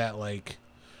definitely that like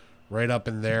right up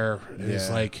in there. It's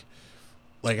like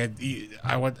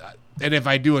I went, and if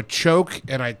I do a choke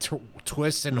and I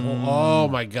twist and oh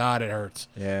my god, it hurts.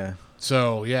 Yeah.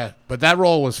 So yeah, but that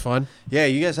roll was fun. Yeah,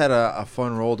 you guys had a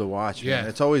fun roll to watch. Man. Yeah,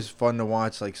 it's always fun to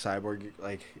watch like Cyborg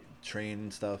like train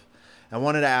and stuff. I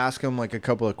wanted to ask him like a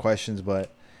couple of questions, but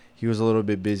he was a little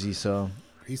bit busy. So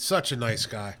he's such a nice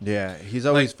guy. Yeah, he's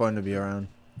always fun to be around.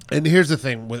 And here's the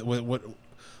thing with what,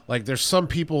 like, there's some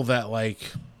people that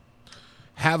like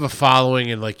have a following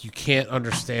and like you can't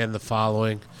understand the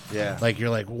following. Yeah. Like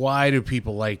you're like, why do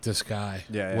people like this guy?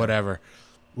 Yeah. Whatever.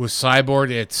 With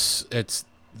Cyborg, it's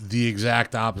the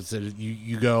exact opposite.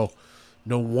 You go,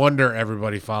 no wonder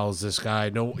everybody follows this guy.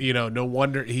 No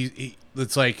wonder he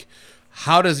it's like,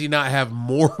 how does he not have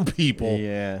more people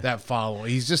that follow?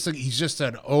 He's just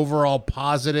an overall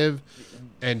positive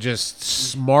and just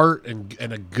smart and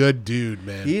a good dude,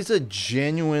 man. He's a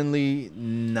genuinely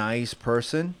nice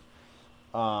person.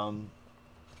 And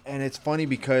it's funny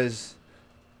because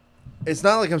it's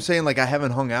not like I'm saying like I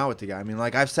haven't hung out with the guy. I mean,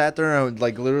 like I've sat there and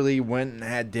like literally went and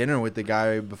had dinner with the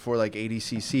guy before like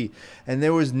ADCC, and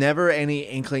there was never any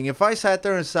inkling. If I sat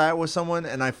there and sat with someone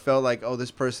and I felt like, oh,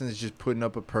 this person is just putting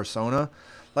up a persona,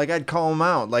 like I'd call him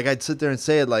out. Like I'd sit there and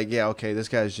say it like, yeah, okay, this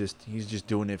guy's he's just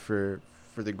doing it for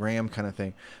the gram kind of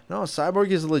thing. No,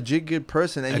 Cyborg is a legit good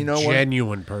person, and you know what?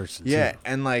 Genuine person. Yeah, too.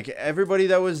 and like everybody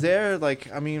that was there,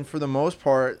 like I mean, for the most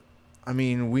part, I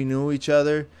mean, we knew each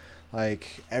other. Like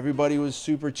everybody was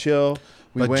super chill.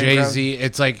 But Jay-Z,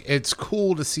 it's like it's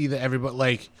cool to see that everybody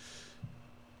like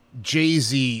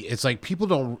Jay-Z. It's like people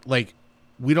don't like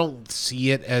we don't see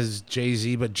it as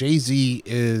Jay-Z, but Jay-Z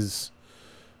is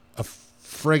a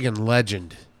friggin'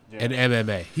 legend in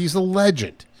MMA. He's a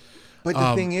legend. But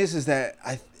the thing is that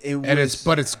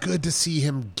it's good to see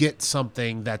him get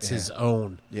something that's his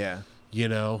own. Yeah, you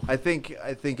know. I think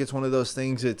it's one of those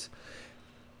things. It's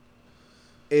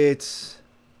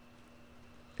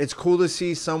cool to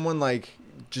see someone like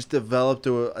just develop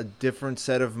to a different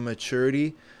set of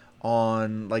maturity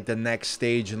on like the next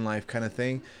stage in life, kind of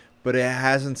thing. But it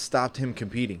hasn't stopped him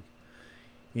competing.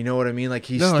 You know what I mean? Like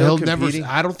he's still competing.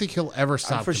 I don't think he'll ever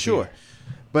stop for competing. Sure.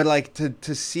 But like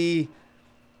to see.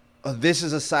 This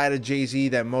is a side of Jay-Z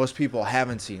that most people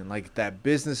haven't seen, like that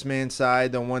businessman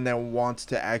side, the one that wants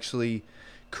to actually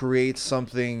create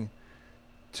something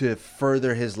to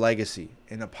further his legacy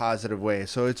in a positive way.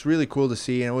 So it's really cool to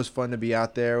see, and it was fun to be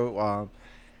out there.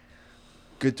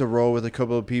 Good to roll with a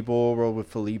couple of people. Rolled with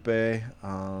Felipe.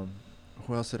 Who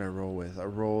else did I roll with? I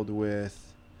rolled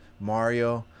with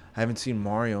Mario. I haven't seen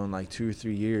Mario in like 2 or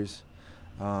 3 years.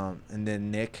 And then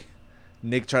Nick.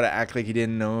 Nick tried to act like he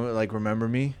didn't know, like remember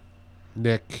me.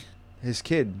 Nick, his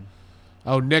kid.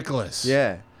 Oh, Nicholas.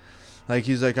 Yeah, like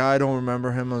he's like, I don't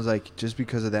remember him. I was like, just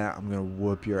because of that, I'm gonna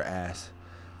whoop your ass.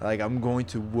 Like I'm going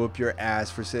to whoop your ass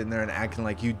for sitting there and acting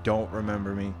like you don't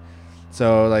remember me.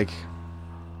 So like,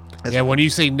 yeah, when you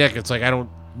say Nick, it's like I don't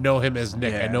know him as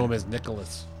Nick. Yeah. I know him as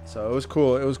Nicholas. So it was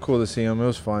cool. It was cool to see him. It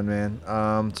was fun,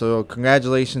 man. So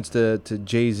congratulations to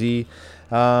Jay-Z.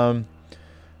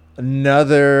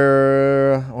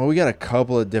 We got a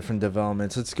couple of different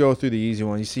developments. Let's go through the easy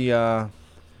one. You see,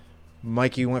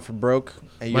 Mikey went for broke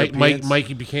at Europeans.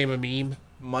 Mikey became a meme.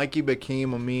 Mikey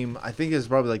became a meme. I think it's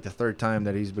probably like the third time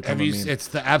that he's become a meme. It's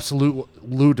the absolute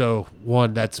Ludo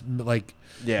one that's like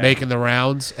making the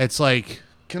rounds. It's like,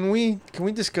 can we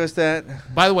discuss that?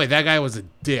 By the way, that guy was a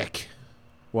dick.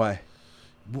 Why?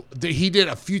 He did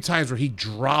a few times where he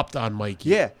dropped on Mikey.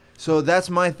 Yeah. So that's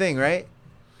my thing, right?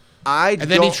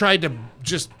 Then he tried to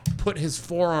just put his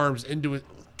forearms into it.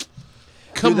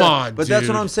 Come on, but dude. That's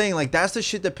what I'm saying. Like, that's the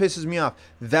shit that pisses me off.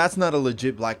 That's not a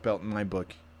legit black belt in my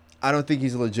book. I don't think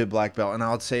he's a legit black belt, and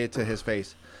I'll say it to his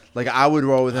face. Like, I would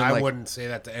roll with him. I wouldn't say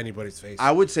that to anybody's face.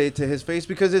 I would say it to his face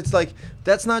because it's like,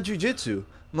 that's not jiu-jitsu.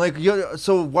 Like,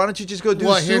 so why don't you just go do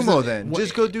sumo then?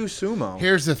 Just go do sumo.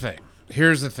 Here's the thing.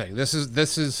 This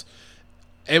is.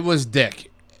 It was dick.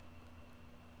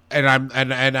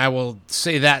 And I will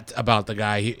say that about the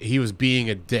guy. He was being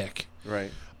a dick. Right.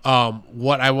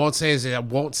 What I won't say is I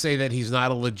won't say that he's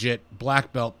not a legit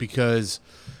black belt because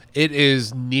it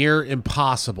is near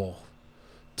impossible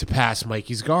to pass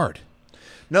Mikey's guard.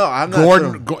 No, I'm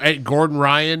not. Gordon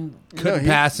Ryan couldn't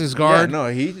pass his guard. Yeah, no,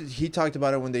 he talked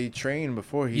about it when they trained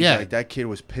before. He's like, that kid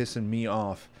was pissing me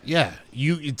off. Yeah,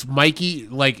 it's Mikey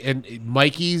and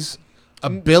Mikey's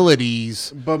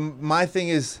abilities. But my thing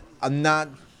is, I'm not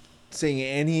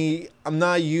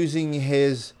using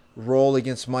his role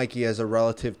against Mikey as a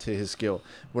relative to his skill.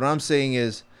 What I'm saying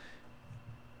is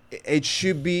it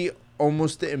should be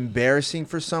almost embarrassing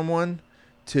for someone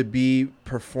to be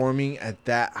performing at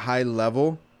that high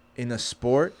level in a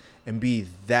sport and be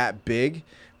that big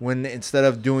when instead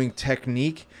of doing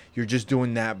technique, you're just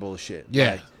doing that bullshit.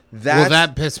 Yeah.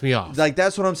 That pissed me off. Like,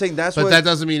 that's what I'm saying. But that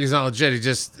doesn't mean he's not legit. He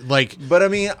just, like... But, I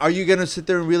mean, are you going to sit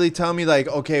there and really tell me, like,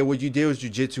 okay, what you did was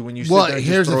jiu-jitsu when you sit there and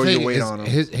just throw your weight on him?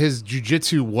 His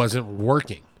jiu-jitsu wasn't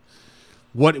working.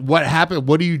 What happened?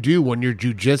 What do you do when your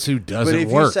jiu-jitsu doesn't work?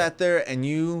 But if you sat there and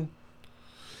you...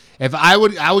 If I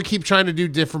would keep trying to do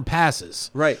different passes.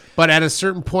 Right. But at a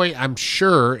certain point, I'm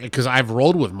sure, because I've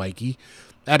rolled with Mikey,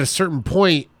 at a certain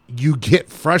point, you get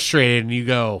frustrated and you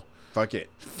go... Fuck it.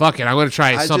 I'm going to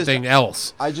try something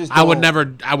else. I would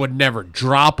never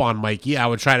drop on Mikey. I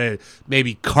would try to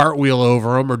maybe cartwheel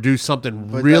over him or do something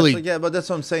but really. But that's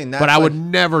what I'm saying. But I would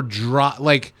never drop.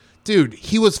 Like, dude,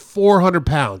 he was 400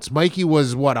 pounds. Mikey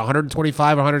was what,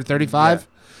 125, 135? Yeah.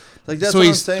 Like, that's so what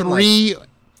he's I'm saying.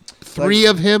 three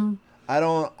of him.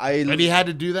 And he had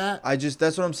to do that?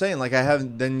 That's what I'm saying. Like,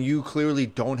 then you clearly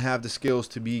don't have the skills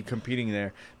to be competing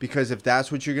there. Because if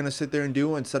that's what you're going to sit there and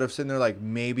do, instead of sitting there like,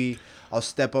 maybe I'll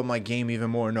step up my game even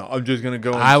more. No, I'm just going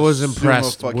to go. I was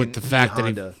impressed with the fact that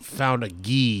he found a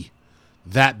gi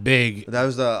that big. That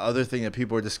was the other thing that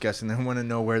people were discussing. They want to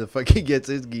know where the fuck he gets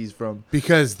his gis from.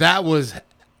 Because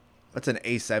that's an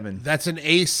A7. That's an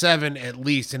A7 at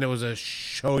least, and it was a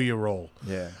shoyu roll.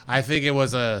 Yeah. I think it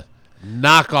was a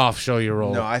knockoff shoyu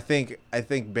roll. No, I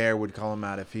think Bear would call him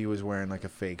out if he was wearing like a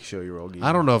fake shoyu roll gi.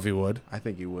 I don't know if he would. I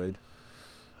think he would.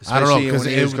 I don't know, Especially because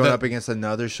when he was going up against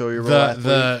another shoyu roll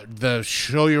athlete. the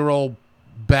shoyu roll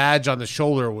badge on the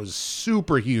shoulder was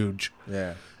super huge.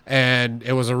 Yeah. And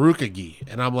it was a Ruka gi.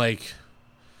 And I'm like,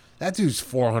 that dude's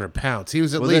 400 pounds. He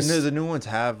was at least... the new ones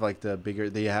have like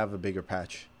they have a bigger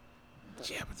patch.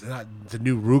 Yeah, but they're not the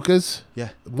new Rukas? Yeah.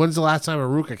 When's the last time a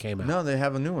Ruka came out? No, they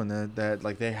have a new one that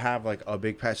like they have like a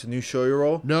big patch. The new shoyu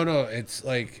roll. No, it's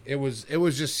like it was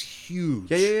just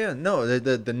huge. Yeah. No,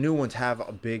 the new ones have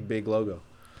a big logo.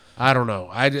 I don't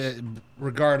know.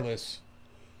 Regardless.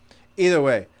 Either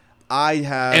way,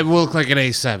 it will look like an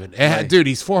A7. Right. Dude,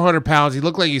 he's 400 pounds. He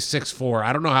looked like he's 6'4".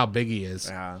 I don't know how big he is.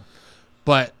 Yeah.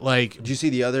 But like, did you see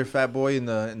the other fat boy in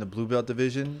the blue belt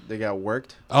division? They got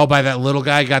worked. Oh, by that little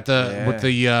guy with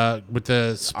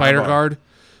the spider guard.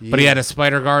 Yeah. But he had a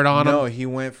spider guard on him. No, he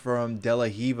went from De La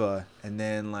Hiva, and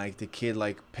then like the kid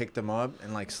like picked him up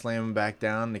and like slammed him back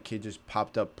down. The kid just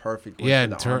popped up perfect. Yeah,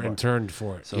 and turned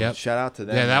for it. So shout out to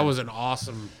them. Yeah, that was an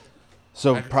awesome.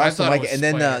 So props to Mike. And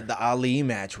then the Ali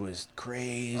match was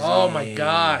crazy. Oh my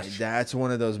gosh, that's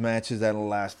one of those matches that'll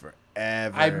last forever.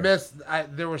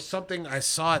 There was something, I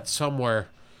saw it somewhere,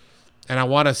 and I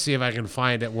want to see if I can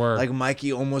find it where like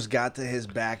Mikey almost got to his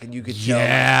back, and you could tell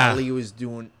like, Ali was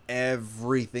doing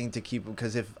everything to keep him.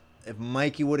 Because if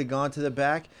Mikey would have gone to the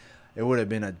back, it would have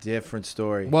been a different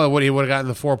story. Well, he would have gotten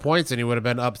the 4 points, and he would have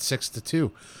been up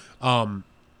 6-2.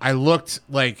 I looked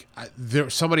like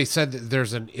somebody said that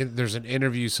there's an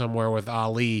interview somewhere with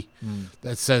Ali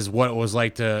that says what it was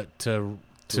like to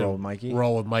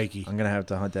roll with Mikey. I'm gonna have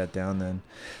to hunt that down then.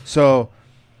 So,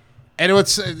 and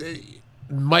it's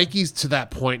Mikey's to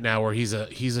that point now where he's a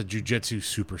jiu-jitsu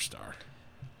superstar.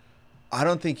 I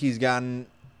don't think he's gotten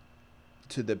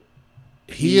to the.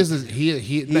 He's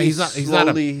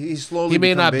slowly. He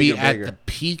may not be at the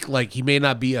peak. Like he may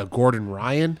not be a Gordon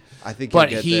Ryan. I think,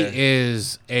 but he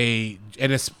is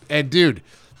and dude,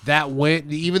 that win.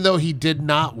 Even though he did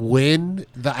not win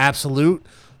the absolute.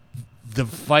 The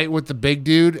fight with the big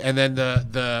dude and then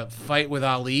the fight with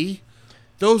Ali,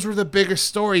 those were the bigger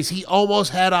stories. He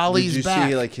almost had Ali's back. Did you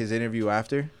see like his interview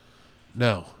after?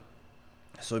 No.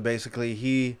 So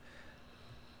basically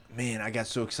I got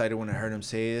so excited when I heard him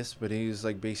say this, but he was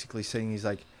like basically saying he's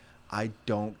like, I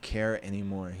don't care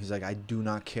anymore. He's like, I do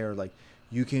not care. Like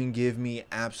you can give me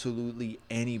absolutely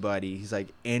anybody. He's like,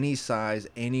 any size,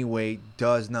 any weight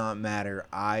does not matter.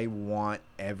 I want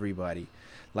everybody.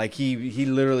 Like he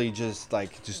literally just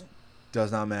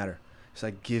does not matter. It's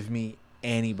like give me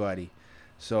anybody.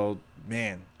 So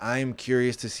man, I'm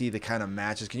curious to see the kind of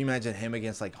matches. Can you imagine him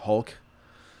against like Hulk?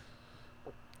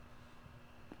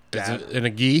 In a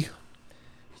gi?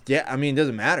 Yeah, I mean it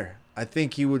doesn't matter. I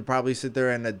think he would probably sit there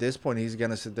and at this point he's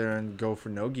gonna sit there and go for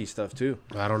no gi stuff too.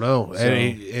 I don't know. So,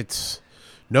 it's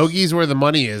no gi's where the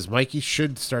money is. Mikey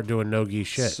should start doing no gi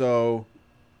shit. So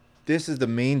this is the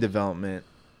main development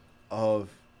of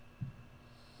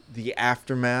the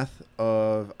aftermath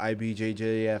of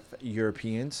IBJJF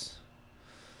Europeans.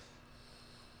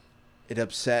 It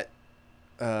upset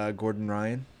Gordon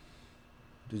Ryan.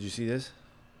 Did you see this?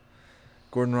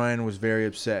 Gordon Ryan was very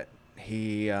upset.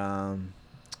 He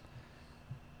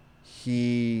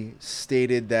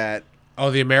stated that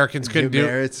the Americans couldn't do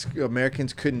it.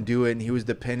 Americans couldn't do it, and he was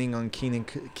depending on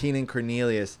Keenan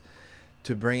Cornelius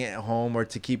to bring it home or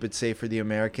to keep it safe for the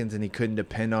Americans, and he couldn't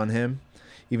depend on him.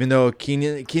 Even though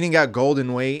Keenan got gold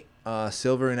in weight,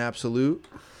 silver in absolute,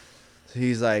 so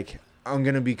he's like, I'm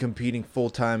going to be competing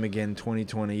full-time again in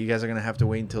 2020. You guys are going to have to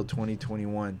wait until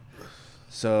 2021.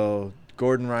 So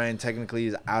Gordon Ryan technically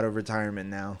is out of retirement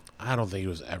now. I don't think he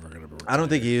was ever going to be retired. I don't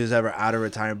think he was ever out of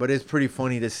retirement, but it's pretty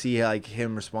funny to see like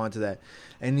him respond to that.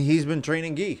 And he's been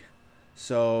training gi.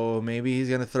 So maybe he's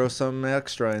going to throw something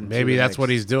extra in. Maybe that's what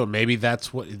he's doing. Maybe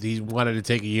that's what he wanted to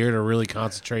take a year to really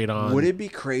concentrate on. Would it be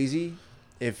crazy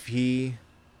if he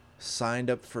signed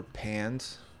up for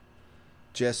PANS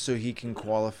just so he can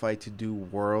qualify to do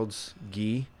Worlds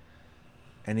gi,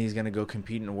 and he's going to go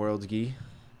compete in Worlds gi?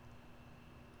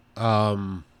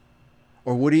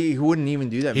 Or would he? He wouldn't even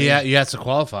do that. He has to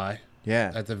qualify.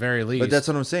 Yeah. at the very least. But that's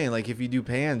what I'm saying. Like, if you do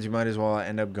pans, you might as well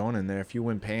end up going in there. If you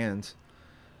win pans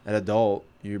at adult,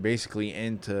 you're basically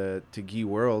into Gi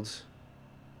Worlds,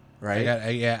 right?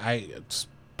 It's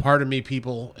pardon me,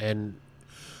 people, and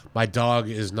my dog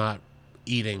is not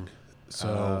eating.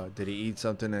 So did he eat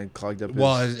something and clogged up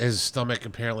his stomach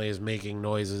apparently is making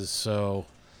noises. So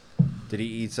did he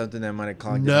eat something that might have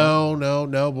clogged it up?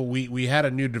 No. But we had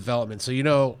a new development. So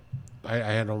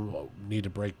I don't need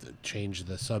to change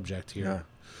the subject here.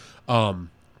 Yeah.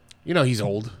 He's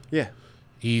old. Yeah.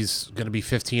 He's going to be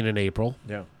 15 in April.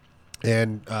 Yeah.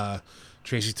 And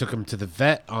Tracy took him to the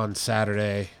vet on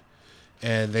Saturday,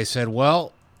 and they said,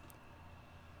 "Well,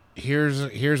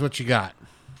 here's what you got.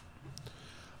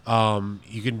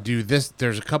 You can do this.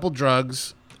 There's a couple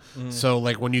drugs. So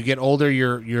like when you get older,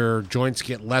 your joints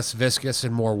get less viscous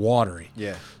and more watery.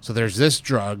 Yeah. So there's this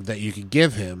drug that you can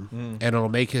give him, and it'll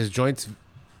make his joints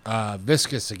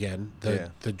viscous again.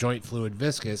 The joint fluid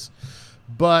viscous."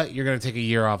 But you're going to take a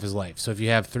year off his life. So if you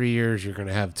have 3 years, you're going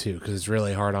to have 2 because it's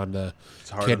really hard on the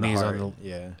kidneys, and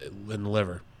the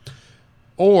liver.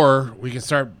 Or we can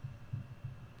start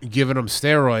giving him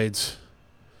steroids,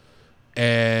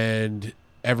 and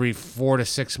every 4 to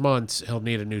 6 months, he'll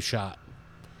need a new shot.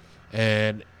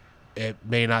 And it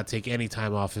may not take any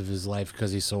time off of his life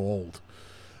because he's so old.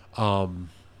 So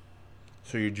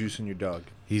you're juicing your dog.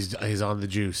 He's on the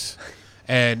juice.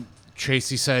 And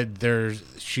Tracy said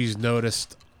she's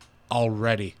noticed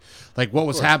already. Like what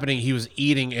was happening, he was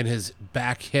eating and his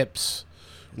back hips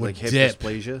would like hip dip.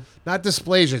 dysplasia? Not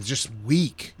dysplasia, just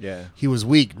weak. Yeah. He was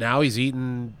weak. Now he's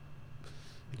eating.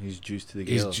 He's juiced to the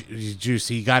gills. He's juiced.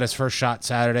 He got his first shot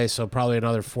Saturday, so probably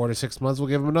another 4 to 6 months we'll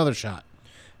give him another shot.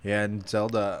 Yeah, and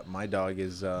Zelda, my dog,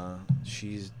 is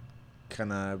she's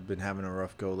kind of been having a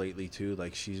rough go lately too.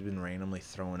 Like she's been randomly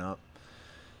throwing up.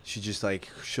 She just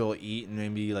she'll eat and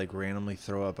maybe randomly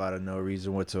throw up out of no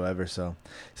reason whatsoever. So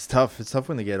it's tough. It's tough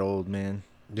when they get old, man.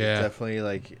 Yeah, it's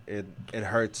definitely it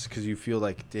hurts because you feel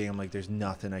damn, there's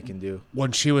nothing I can do.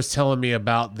 When she was telling me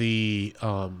about the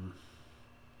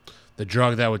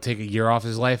drug that would take a year off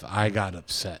his life, I got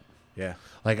upset. Yeah,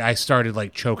 I started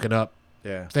choking up.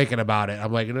 Yeah, thinking about it.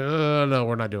 I'm like, no,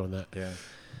 we're not doing that. Yeah,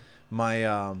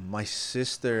 my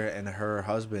sister and her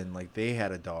husband, they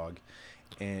had a dog,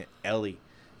 and Ellie.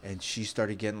 And she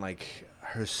started getting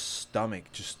her stomach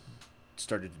just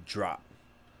started to drop.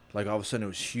 All of a sudden it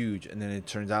was huge, and then it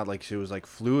turns out she was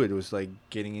fluid was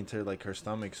getting into her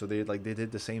stomach. So they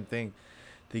did the same thing.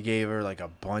 They gave her a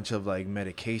bunch of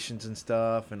medications and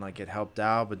stuff, and it helped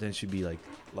out. But then she'd be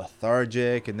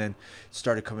lethargic, and then it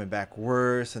started coming back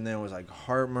worse, and then it was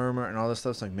heart murmur and all this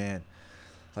stuff. It's man,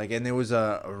 and there was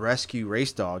a rescue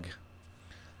race dog.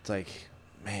 It's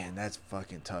man, that's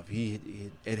fucking tough. It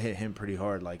hit him pretty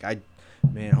hard.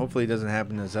 Hopefully it doesn't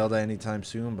happen to Zelda anytime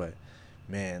soon. But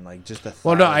man, just the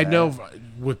well, no, I know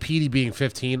with Petey being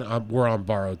 15, we're on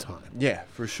borrowed time. Yeah,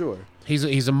 for sure.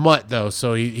 He's a mutt though,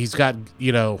 so he's got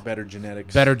better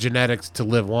genetics to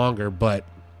live longer. But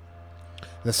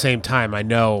at the same time, I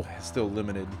know it's still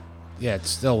limited. Yeah,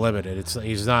 it's still limited.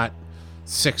 He's not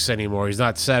 6 anymore. He's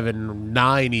not 7,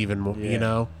 9 even.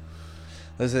 Yeah.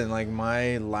 Listen,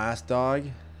 my last dog,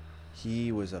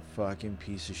 he was a fucking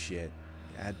piece of shit.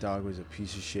 That dog was a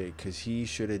piece of shit because he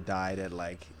should have died at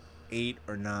 8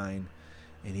 or 9,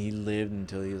 and he lived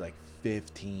until he was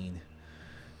 15.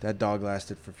 That dog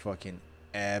lasted for fucking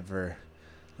ever.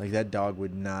 That dog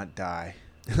would not die.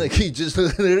 He just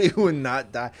literally would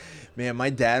not die. Man, my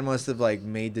dad must have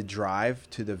made the drive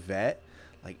to the vet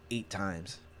 8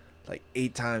 times.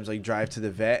 8 times, drive to the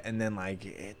vet and then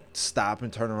stop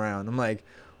and turn around. I'm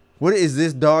what is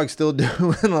this dog still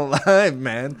doing alive,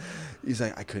 man? He's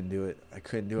I couldn't do it.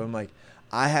 I'm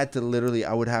I had to literally,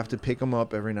 I would have to pick him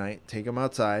up every night, take him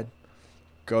outside,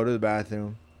 go to the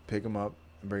bathroom, pick him up,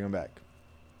 and bring him back.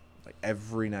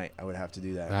 Every night I would have to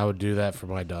do that. I would do that for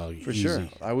my dog. For sure.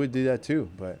 I would do that too.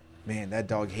 But man, that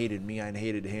dog hated me. I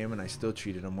hated him, and I still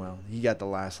treated him well. He got the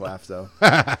last laugh though.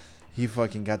 He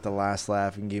fucking got the last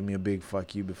laugh and gave me a big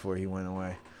fuck you before he went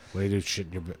away. Way to shit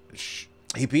in your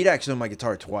He peed actually on my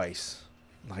guitar twice.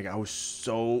 I was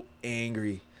so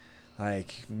angry.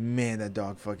 Man, that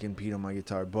dog fucking peed on my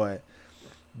guitar. But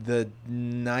the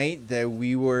night that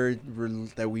we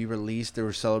released, they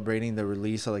were celebrating the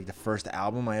release of the first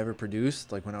album I ever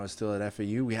produced. When I was still at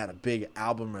FAU, we had a big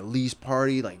album release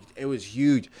party. It was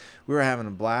huge. We were having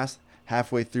a blast.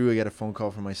 Halfway through, I got a phone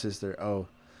call from my sister. Oh,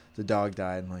 the dog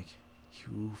died. I'm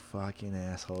you fucking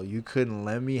asshole. You couldn't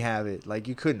let me have it.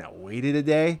 You couldn't have waited a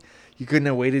day. You couldn't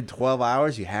have waited 12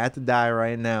 hours. You had to die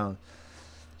right now.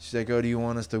 She's oh, do you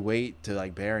want us to wait to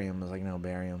bury him? I was no,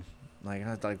 bury him. Like,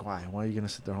 I was like, why? Why are you gonna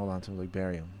sit there and hold on to him? Like,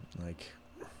 bury him. Like,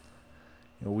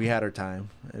 we had our time.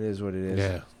 It is what it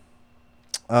is.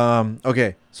 Yeah.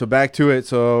 Okay, so back to it.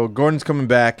 So Gordon's coming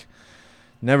back.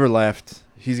 Never left.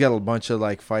 He's got a bunch of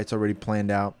like fights already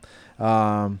planned out.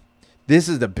 This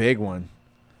is the big one.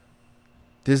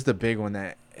 This is the big one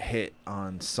that hit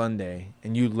on Sunday,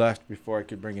 and you left before I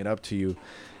could bring it up to you.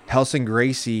 Helson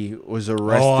Gracie was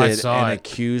arrested and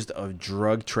accused of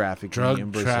drug trafficking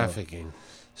in Brazil.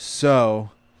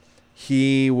 So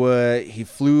he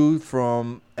flew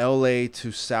from L.A.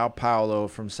 to Sao Paulo.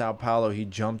 From Sao Paulo, he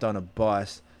jumped on a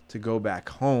bus to go back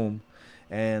home,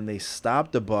 and they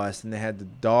stopped the bus, and they had the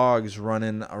dogs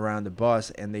running around the bus,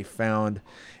 and they found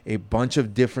a bunch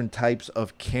of different types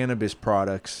of cannabis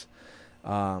products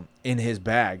in his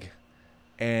bag.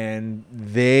 And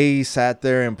they sat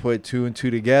there and put 2 and 2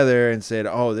 together and said,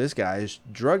 oh, this guy is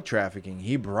drug trafficking.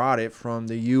 He brought it from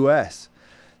the U.S.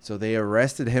 So they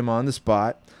arrested him on the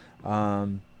spot.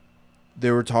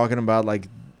 They were talking about, like,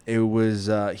 it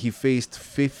was he faced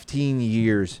 15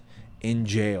 years in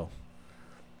jail.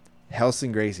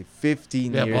 Helson Gracie,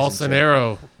 15 years. Yeah,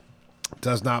 Bolsonaro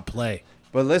does not play.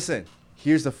 But listen,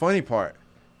 here's the funny part.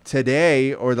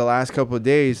 Today, or the last couple of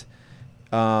days,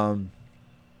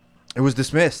 it was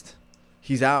dismissed.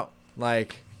 He's out,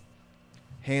 like,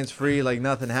 hands free, like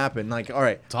nothing happened. Like, all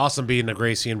right. It's awesome being a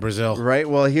Gracie in Brazil. Right?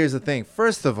 Well, here's the thing.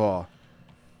 First of all,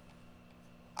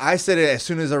 I said it as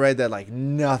soon as I read that, like,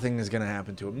 nothing is going to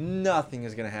happen to him. Nothing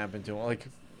is going to happen to him. Like,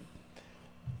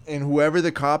 and whoever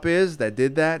the cop is that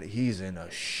did that, he's in a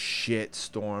shit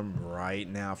storm right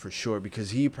now for sure, because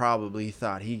he probably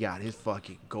thought he got his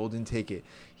fucking golden ticket.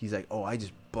 He's like, oh, I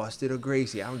just busted a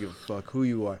Gracie. I don't give a fuck who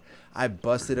you are. I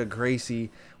busted a Gracie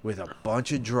with a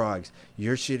bunch of drugs.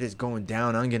 Your shit is going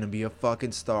down. I'm going to be a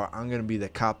fucking star. I'm going to be the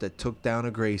cop that took down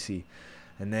a Gracie.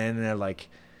 And then they're like,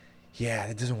 yeah,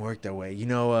 it doesn't work that way. You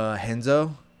know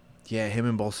Renzo? Yeah, him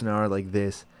and Bolsonaro are like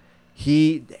this.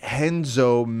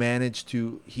 Renzo managed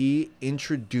to, he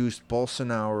introduced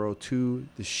Bolsonaro to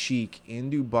the sheik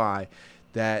in Dubai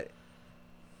that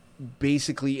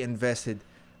basically invested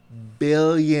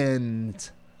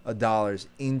billions of dollars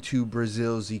into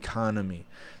Brazil's economy.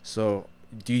 So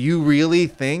do you really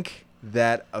think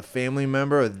that a family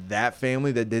member of that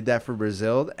family that did that for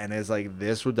Brazil and is like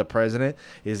this with the president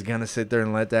is going to sit there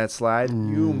and let that slide?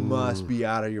 You must be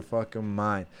out of your fucking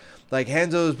mind. Like,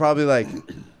 Renzo is probably like,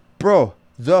 bro,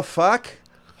 the fuck?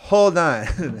 Hold on.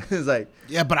 It's like,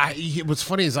 yeah, but what's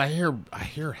funny is I hear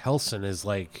Helson is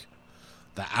like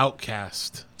the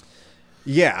outcast.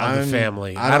 Yeah, of the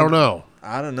family. I don't know.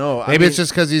 I don't know. Maybe it's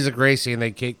just because he's a Gracie and they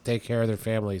take care of their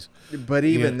families. But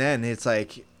even then, it's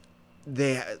like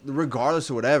they,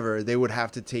 regardless of whatever, they would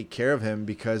have to take care of him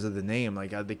because of the name. Like,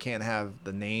 they can't have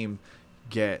the name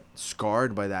get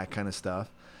scarred by that kind of stuff.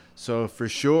 So for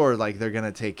sure, like, they're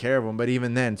gonna take care of him. But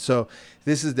even then, so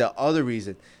this is the other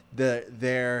reason.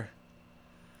 Their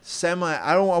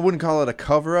I wouldn't call it a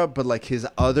cover up, but like his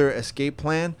other escape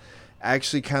plan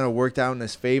actually kind of worked out in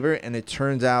his favor. And it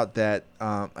turns out that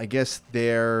I guess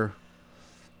their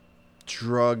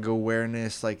drug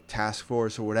awareness, like, task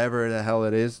force or whatever the hell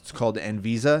it is, it's called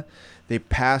Anvisa. They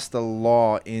passed a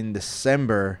law in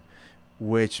December,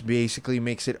 which basically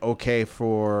makes it okay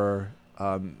for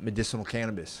medicinal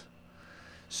cannabis.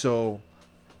 So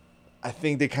I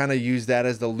think they kind of use that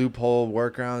as the loophole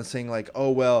workaround, saying like,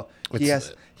 oh, well, he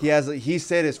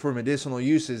said it's for medicinal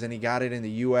uses and he got it in the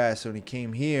U.S. when he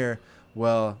came here.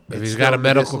 Well, if he's got a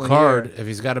medical card,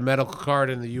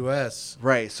 in the U.S.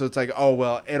 Right. So it's like, oh,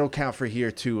 well, it'll count for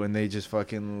here too. And they just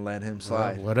fucking let him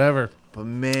slide. Well, whatever. But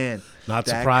man, not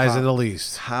surprised in the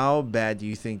least. How bad do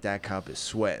you think that cop is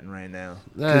sweating right now?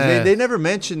 Because they never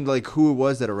mentioned like who it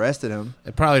was that arrested him.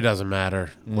 It probably doesn't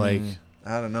matter. Like,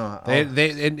 I don't know.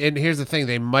 And here's the thing: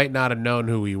 they might not have known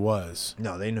who he was.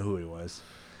 No, they knew who he was.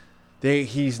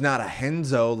 He's not a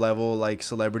Renzo level like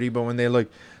celebrity, but when they look,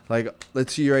 like,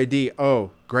 let's see your ID. Oh,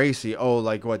 Gracie. Oh,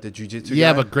 like what, the jiu-jitsu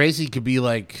guy? But Gracie could be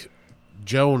like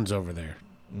Jones over there.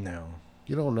 No.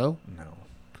 You don't know? No.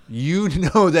 You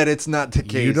know that it's not the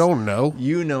case. You don't know.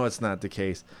 You know it's not the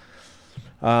case.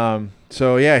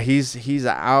 So yeah, he's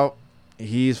out.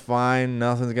 He's fine.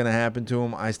 Nothing's gonna happen to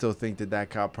him. I still think that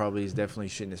cop probably is definitely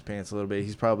shitting his pants a little bit.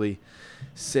 He's probably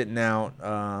sitting out,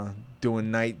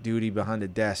 doing night duty behind a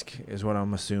desk, is what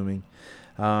I'm assuming.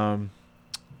 The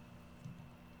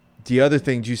other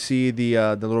thing, do you see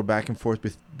the little back and forth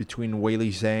between Weili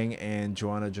Zhang and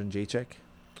Joanna Jędrzejczyk?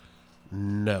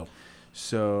 No.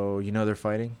 So you know they're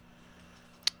fighting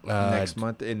next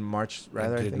month in March,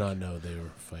 rather. I did not know they were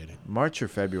fighting. March or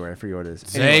February, I forget what it is.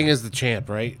 Zhang is the champ,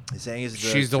 right? Zhang is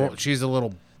she's the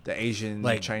little the Asian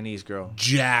Like, Chinese girl.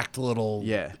 jacked little.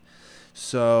 Yeah.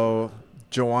 So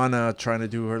Joanna trying to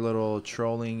do her little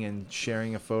trolling and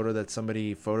sharing a photo that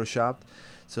somebody photoshopped.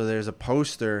 So there's a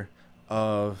poster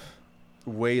of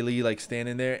Wei Li like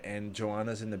standing there and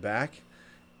Joanna's in the back,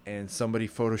 and somebody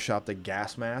photoshopped a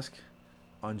gas mask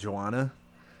on Joanna.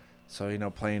 So, you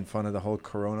know, playing fun of the whole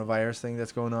coronavirus thing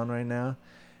that's going on right now.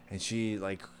 And she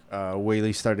like Wei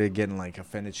Li started getting like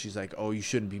offended. She's like, "Oh, you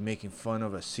shouldn't be making fun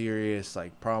of a serious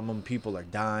like problem. People are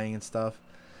dying and stuff."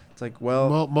 It's like,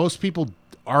 well, Most people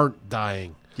aren't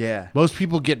dying. yeah, Most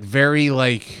people get very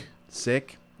like.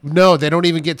 sick. No, they don't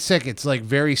even get sick. It's like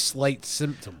very slight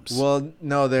symptoms. Well,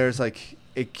 no, there's like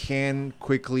it can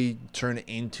quickly turn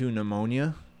into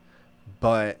pneumonia,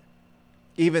 but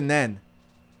even then,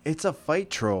 it's a fight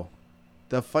troll.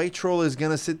 The fight troll is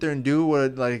gonna sit there and do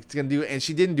what like it's gonna do, and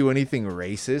she didn't do anything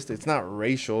racist. It's not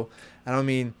racial. I don't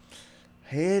mean,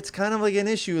 hey, it's kind of like an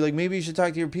issue. Like maybe you should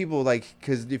talk to your people, like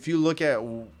because if you look at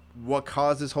what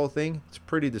caused this whole thing, it's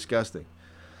pretty disgusting.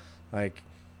 Like,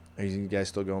 are you guys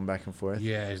still going back and forth?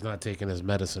 Yeah, he's not taking his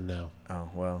medicine now. Oh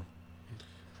well.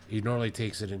 He normally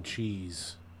takes it in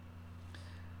cheese.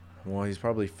 Well, he's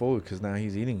probably full because now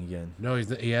he's eating again. No, he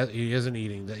isn't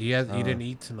eating. He didn't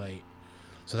eat tonight.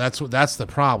 So that's the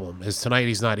problem. Is tonight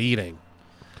he's not eating,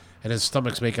 and his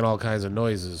stomach's making all kinds of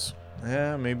noises.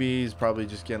 Yeah, maybe he's probably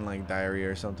just getting like diarrhea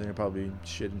or something. He'll probably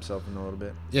shit himself in a little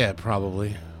bit. Yeah,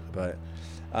 probably. But,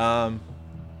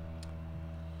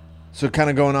 so kind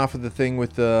of going off of the thing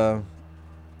with the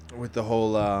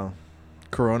whole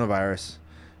coronavirus.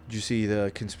 Did you see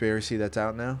the conspiracy that's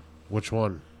out now Which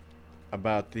one?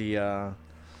 about the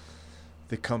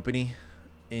company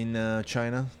in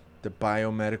China, the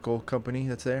biomedical company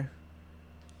that's there?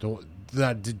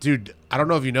 Dude, I don't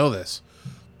know if you know this.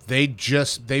 They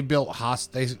built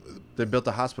They built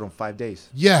a hospital in 5 days.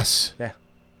 Yes. Yeah,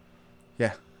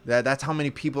 yeah. That's how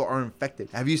many people are infected.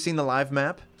 Have you seen the live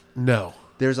map? No.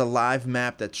 There's a live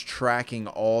map that's tracking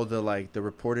all the like the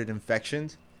reported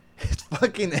infections. It's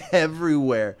fucking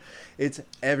everywhere. It's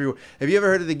everywhere. Have you ever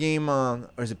heard of the game? Or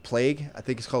is it Plague? I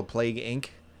think it's called Plague Inc.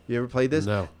 You ever played this?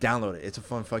 No. Download it. It's a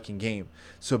fun fucking game.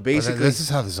 So basically, This is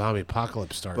how the zombie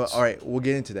apocalypse starts. but all right, we'll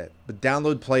get into that. But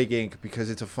download Plague Inc. because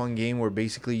it's a fun game where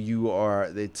basically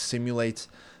it simulates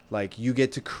like you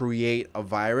get to create a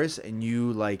virus and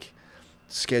you like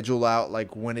schedule out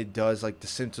like when it does like the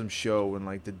symptoms show and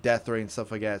like the death rate and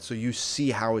stuff like that, so you see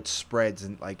how it spreads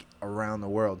and like around the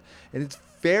world, and it's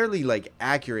fairly like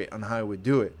accurate on how it would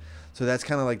do it. So that's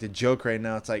kind of like the joke right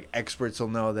now. It's like experts will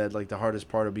know that like the hardest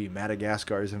part will be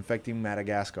Madagascar is infecting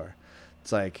Madagascar.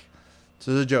 It's like,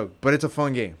 so it's a joke, but it's a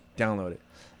fun game. Download it.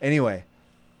 Anyway,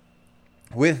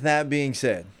 with that being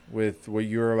said, with what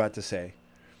you were about to say,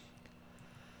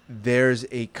 there's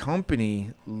a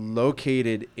company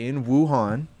located in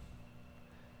Wuhan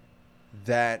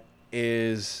that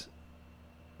is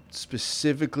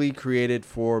specifically created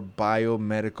for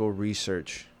biomedical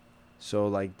research. So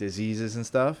like diseases and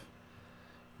stuff.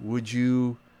 Would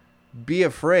you be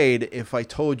afraid if I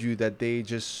told you that they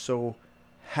just so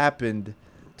happened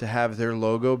to have their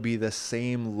logo be the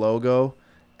same logo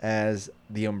as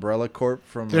the Umbrella Corp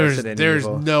from Resident there's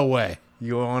Evil? no way.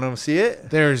 You want to see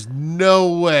it? There's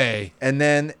no way. And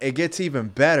then it gets even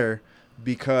better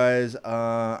because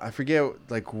I forget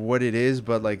like what it is,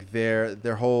 but like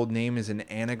their whole name is an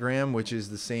anagram, which is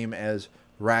the same as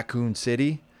Raccoon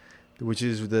City, which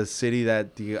is the city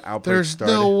that the outbreak There's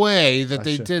started. no way that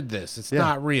they should- did this. It's Yeah.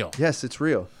 not real. Yes, it's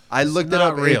real. I looked it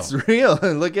not up. real. It's real.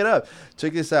 Look it up.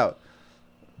 Check this out.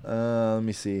 Let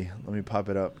me see. Let me pop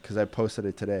it up because I posted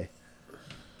it today.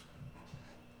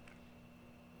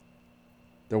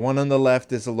 The one on the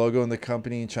left is the logo in the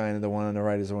company in China. The one on the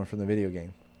right is the one from the video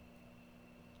game.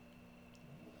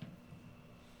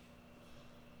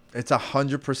 It's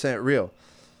 100% real.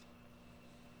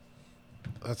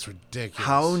 That's ridiculous.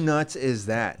 How nuts is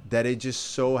that? That it just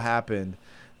so happened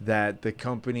that the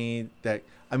company that,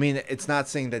 I mean, it's not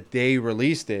saying that they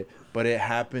released it, but it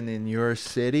happened in your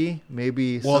city.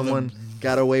 Maybe Well, someone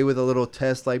got away with a little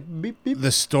test like beep, beep.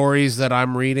 The stories that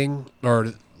I'm reading,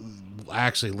 or I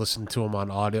actually listened to them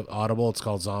on Audible. It's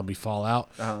called Zombie Fallout.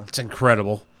 Uh-huh. It's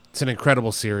incredible. It's an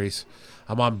incredible series.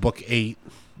 I'm on book 8.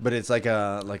 But it's like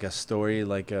a story,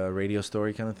 like a radio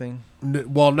story kind of thing.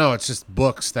 Well, no, it's just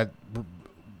books that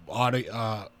Audible,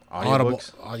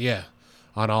 Audiobooks? yeah,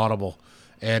 on Audible,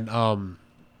 and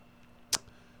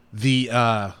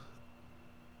the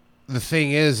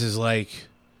thing is like,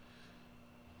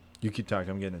 You keep talking.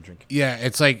 I'm getting a drink. yeah,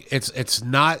 it's like it's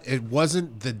not. It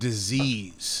wasn't the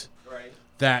disease Right.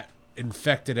 that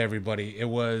infected everybody. It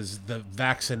was the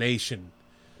vaccination.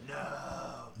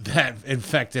 that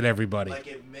infected everybody. Like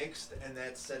it mixed and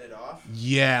that set it off?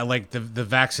 Yeah, like the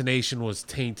vaccination was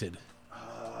tainted.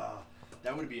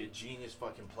 That would be a genius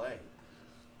fucking play.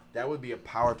 That would be a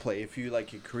power play if you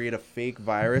like you create a fake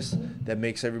virus that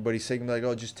makes everybody sick and be like,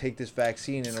 oh, just take this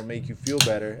vaccine and it'll make you feel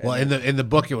better. Well, in the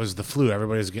book, it was the flu.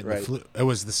 Everybody was getting the flu. It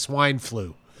was the swine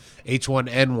flu,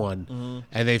 H1N1,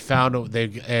 and they found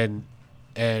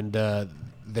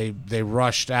they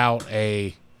rushed out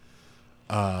a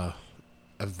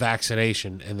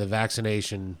vaccination, and the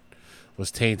vaccination was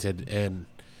tainted. And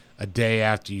a day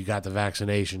after you got the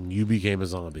vaccination, you became a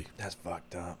zombie. That's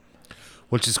fucked up.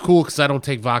 Which is cool because I don't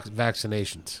take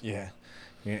vaccinations. Yeah.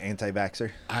 You're an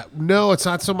anti-vaxxer? No, it's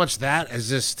not so much that as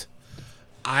just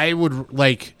I would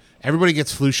like everybody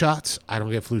gets flu shots. I don't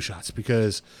get flu shots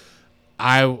because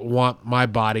I want my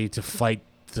body to fight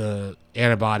the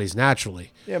antibodies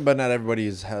naturally. Yeah, but not everybody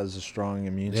has a strong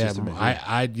immune system.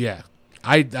 I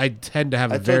tend to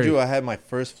have I told you I had my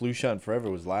first flu shot in forever.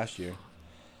 It was last year.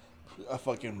 I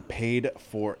fucking paid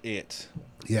for it.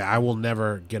 Yeah, I will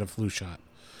never get a flu shot.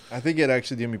 I think it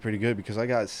actually did me pretty good because I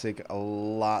got sick a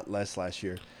lot less last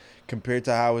year. Compared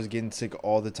to how I was getting sick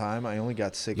all the time, I only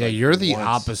got sick. Yeah, like you're the once.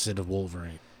 Opposite of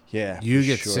Wolverine. Yeah. You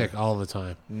get sick all the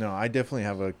time. No, I definitely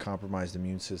have a compromised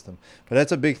immune system. But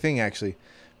that's a big thing, actually,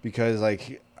 because,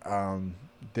 like,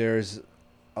 there's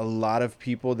a lot of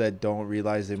people that don't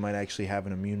realize they might actually have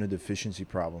an immunodeficiency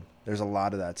problem. There's a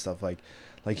lot of that stuff, like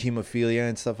hemophilia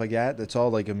and stuff like that. That's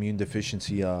all, like, immune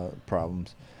deficiency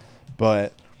problems.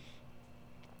 But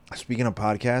speaking of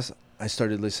podcasts, I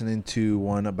started listening to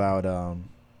one about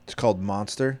it's called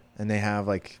Monster, and they have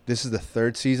like this is the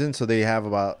 3rd season, so they have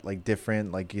about like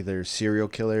different like either serial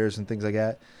killers and things like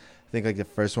that. I think like the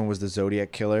first one was the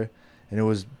Zodiac Killer, and it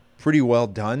was pretty well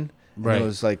done. Right. It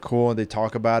was like cool. They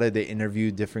talk about it. They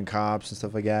interview different cops and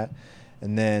stuff like that.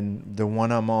 And then the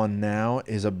one I'm on now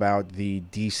is about the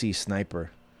DC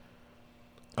sniper.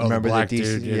 Oh, remember the black the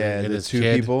DC? Dude, yeah, the 2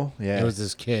 people. Yeah, it was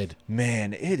this kid.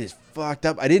 Man, it is fucked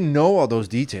up. I didn't know all those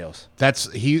details.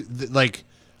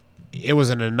 It was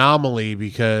an anomaly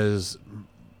because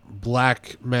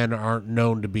black men aren't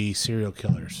known to be serial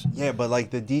killers. Yeah, but like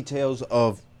the details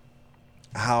of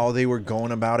how they were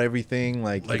going about everything,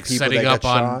 like the people setting that up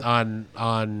got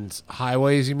on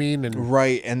highways, you mean? And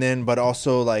right, and then but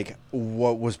also like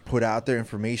what was put out there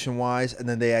information wise, and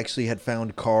then they actually had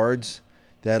found cards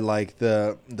that like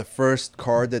the first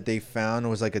card that they found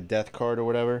was like a death card or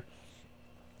whatever.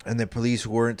 And the police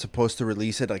weren't supposed to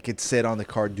release it. Like it said on the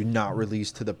card, "Do not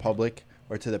release to the public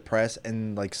or to the press."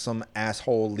 And like some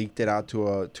asshole leaked it out to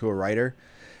a writer.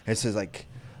 And it says like,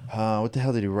 what the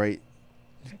hell did he write?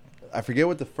 I forget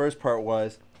what the first part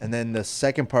was. And then the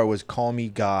second part was "Call me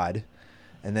God,"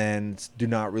 and then "Do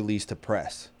not release to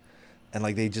press." And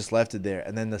like they just left it there.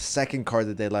 And then the second card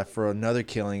that they left for another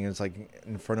killing, it's like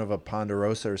in front of a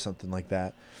Ponderosa or something like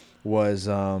that, was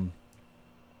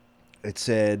it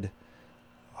said.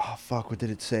 Oh, fuck, what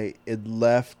did it say? It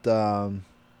left,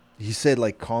 he said,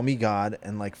 like, "Call me God,"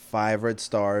 and, like, 5 red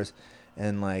stars,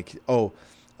 and, like, "Hello,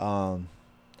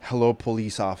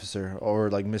 police officer,"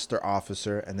 or, like, "Mr.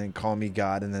 Officer," and then "Call me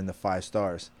God," and then the 5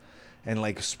 stars. And,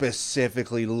 like,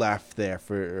 specifically left there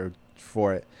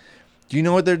for it. Do you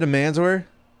know what their demands were?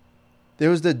 It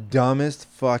was the dumbest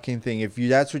fucking thing. If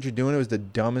that's what you're doing, it was the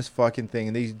dumbest fucking thing,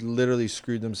 and they literally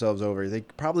screwed themselves over. They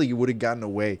probably would have gotten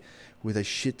away with a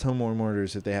shit ton more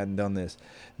murders if they hadn't done this.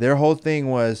 Their whole thing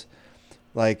was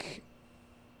like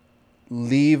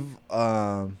leave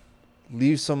some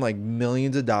like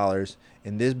millions of dollars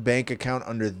in this bank account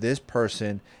under this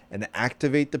person and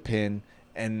activate the PIN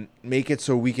and make it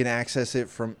so we can access it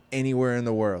from anywhere in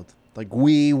the world. Like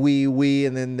we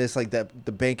and then this like the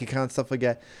bank account stuff like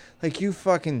that. Like you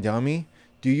fucking dummy.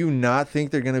 Do you not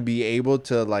think they're gonna be able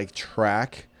to like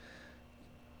track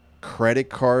credit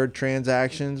card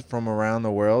transactions from around the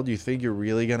world? You think you're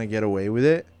really gonna get away with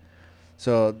it?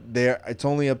 So it's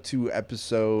only up to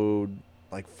episode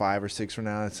like 5 or 6 for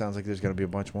now. It sounds like there's gonna be a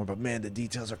bunch more, but man, the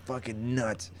details are fucking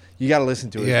nuts. You gotta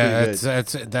listen to it. Yeah,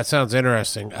 that sounds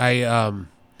interesting.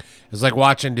 It's like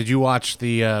watching. Did you watch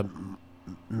the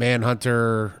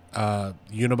Manhunter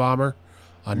Unabomber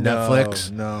on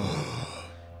Netflix? No.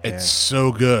 It's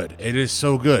so good. It is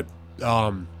so good.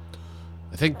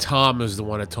 I think Tom is the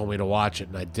one that told me to watch it,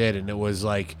 and I did, and it was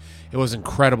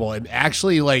incredible. And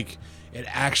actually, it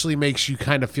actually makes you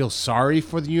kind of feel sorry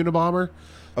for the Unabomber.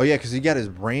 Oh yeah, because he got his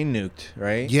brain nuked,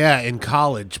 right? Yeah, in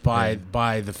college by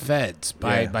the feds,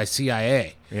 by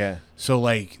CIA. Yeah. So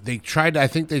like they tried to, I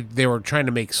think they were trying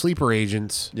to make sleeper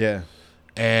agents. Yeah.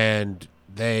 And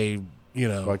they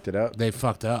fucked it up. They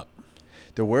fucked up.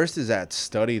 The worst is that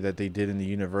study that they did in the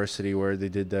university where they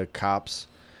did the cops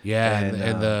Yeah,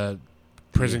 and the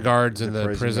prison guards and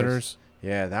the prisoners.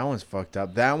 Yeah, that one's fucked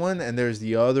up. That one, and there's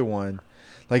the other one.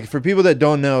 Like, for people that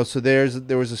don't know, so there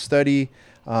was a study.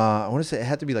 I want to say it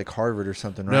had to be like Harvard or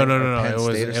something, right? No. Penn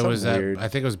It was weird. I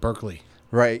think it was Berkeley.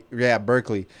 Right. Yeah,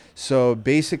 Berkeley. So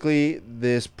basically,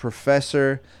 this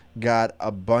professor got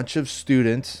a bunch of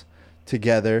students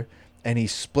together, and he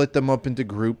split them up into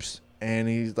groups. And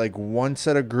he's like, one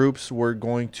set of groups were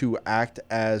going to act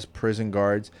as prison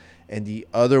guards, and the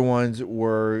other ones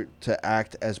were to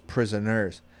act as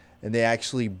prisoners. And they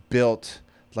actually built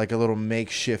like a little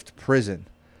makeshift prison.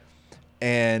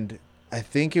 And I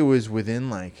think it was within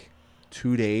like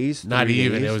 2 days. Not 3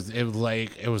 even. days.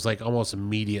 It was like almost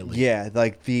immediately. Yeah,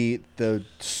 like the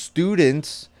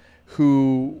students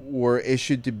who were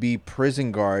issued to be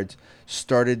prison guards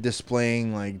started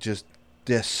displaying like just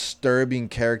disturbing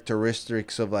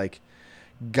characteristics of like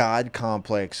God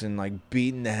complex and like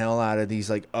beating the hell out of these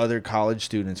like other college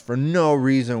students for no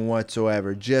reason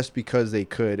whatsoever, just because they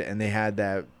could and they had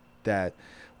that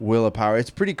will of power.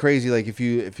 It's pretty crazy, like if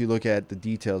you look at the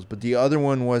details. But the other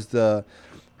one was the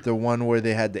one where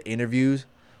they had the interviews,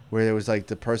 where there was like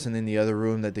the person in the other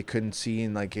room that they couldn't see,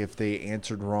 and like if they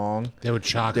answered wrong, They would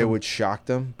shock they them. would shock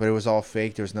them, but it was all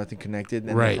fake. There was nothing connected,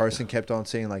 and Right. the person kept on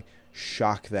saying like,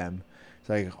 shock them. It's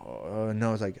like,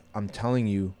 no, it's like, I'm telling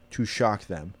you to shock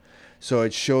them. So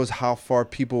it shows how far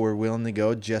people were willing to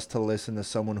go just to listen to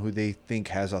someone who they think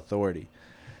has authority.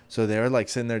 So they were like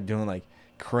sitting there doing like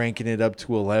cranking it up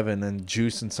to 11 and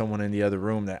juicing someone in the other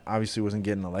room that obviously wasn't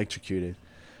getting electrocuted.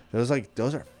 Those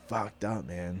are fucked up,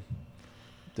 man.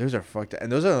 Those are fucked up.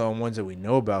 And those are the ones that we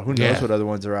know about. Who knows Yeah. what other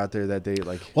ones are out there that they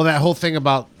like. Well, that whole thing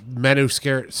about men who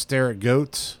stare at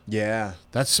goats. Yeah.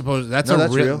 That's No, that's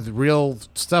that's real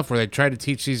stuff where they try to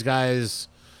teach these guys.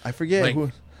 I forget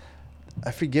Like-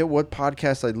 I forget what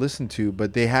podcast I listened to,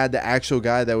 but they had the actual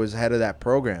guy that was head of that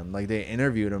program. Like they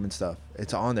interviewed him and stuff.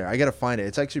 It's on there. I gotta find it.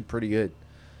 It's actually pretty good.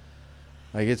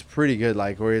 Like it's pretty good.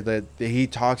 Like where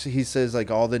he says like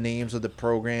all the names of the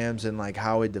programs and like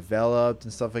how it developed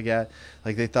and stuff like that.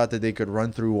 Like they thought that they could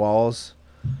run through walls.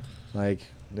 Like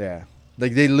yeah,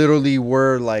 like they literally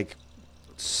were like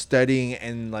studying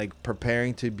and like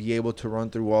preparing to be able to run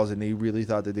through walls, and they really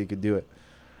thought that they could do it.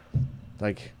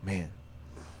 Like man.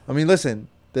 I mean, listen.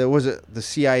 The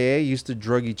CIA used to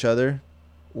drug each other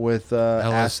with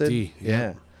acid. LSD, Yeah.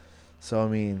 yeah. So I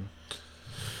mean,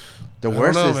 the I don't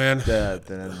worst know, is man.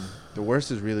 the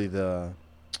worst is really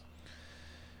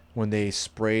when they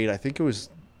sprayed. I think it was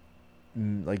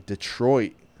like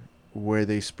Detroit, where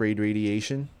they sprayed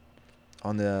radiation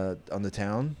on the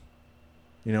town.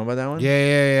 You know about that one?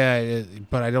 Yeah.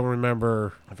 But I don't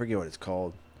remember. I forget what it's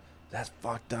called. That's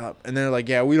fucked up. And they're like,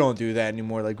 yeah, we don't do that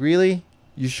anymore. Like, really?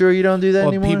 You sure you don't do that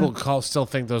Well, anymore? people still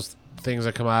think those things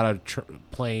that come out of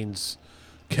planes,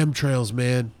 chemtrails,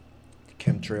 man.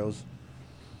 Chemtrails.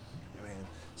 Man,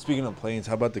 speaking of planes,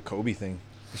 how about the Kobe thing?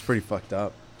 It's pretty fucked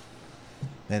up.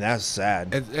 Man, that's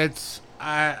sad.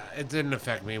 It didn't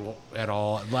affect me at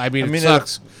all. I mean, I it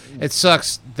sucks. It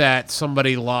sucks that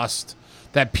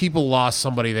people lost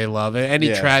somebody they love. Any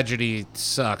Yeah. tragedy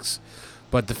sucks.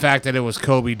 But the fact that it was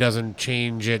Kobe doesn't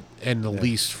change it in the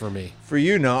least for me. For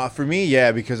you, no. For me,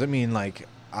 yeah, because I mean, like,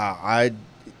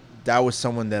 that was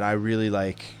someone that I really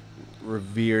like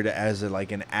revered as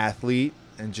an athlete,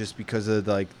 and just because of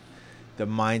like the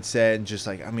mindset and just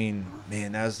like, I mean,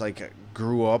 man, that was like, I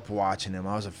grew up watching him.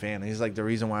 I was a fan. He's like the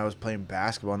reason why I was playing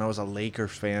basketball, and I was a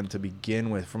Lakers fan to begin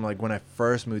with from like when I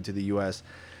first moved to the U.S.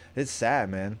 It's sad,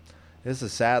 man. It's a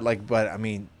sad, like, but I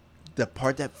mean, the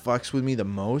part that fucks with me the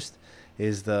most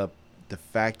is the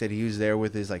fact that he was there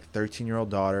with his like 13-year-old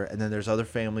daughter, and then there's other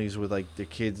families with like their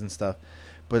kids and stuff,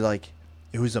 but like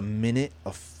it was a minute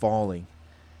of falling.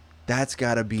 That's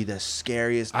gotta be the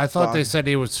scariest. I thought they said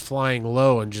he was flying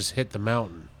low and just hit the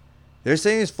mountain. They're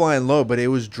saying he's flying low, but it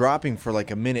was dropping for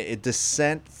like a minute. It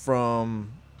descent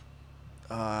from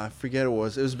I forget it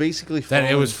was basically That it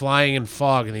falling. was flying in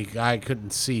fog and the guy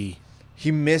couldn't see.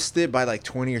 He missed it by like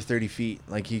 20 or 30 feet.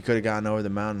 Like he could have gotten over the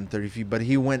mountain 30 feet, but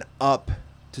he went up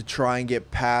to try and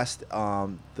get past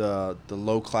the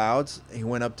low clouds. He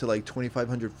went up to like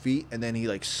 2,500 feet, and then he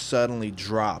like suddenly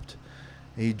dropped.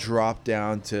 He dropped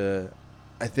down to,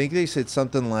 I think they said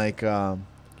something like it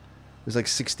was like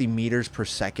 60 meters per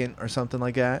second or something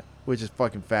like that, which is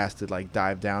fucking fast to like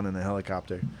dive down in a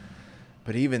helicopter.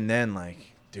 But even then,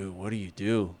 like, dude, what do you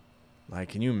do? Like,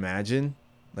 can you imagine?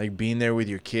 Like being there with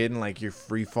your kid and like you're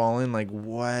free falling, like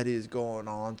what is going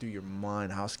on through your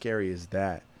mind? How scary is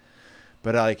that?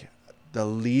 But like the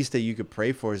least that you could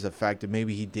pray for is the fact that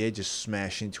maybe he did just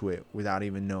smash into it without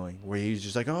even knowing, where he was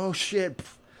just like, oh shit.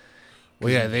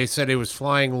 Well, yeah, they said he was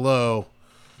flying low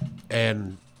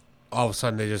and all of a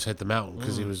sudden they just hit the mountain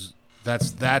because he was.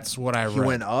 That's what I read. He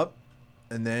went up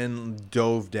and then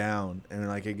dove down, and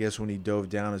like I guess when he dove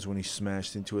down is when he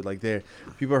smashed into it. Like there,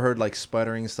 people heard like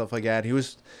sputtering and stuff like that.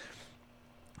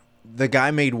 The guy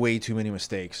made way too many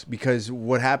mistakes because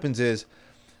what happens is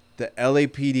the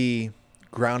LAPD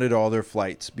grounded all their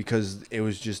flights because it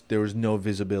was just there was no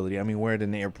visibility. I mean, we're at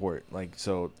an airport, like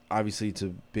so obviously it's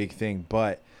a big thing,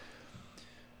 but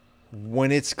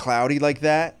when it's cloudy like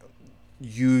that,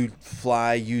 you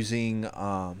fly using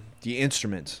the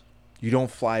instruments. You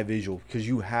don't fly visual because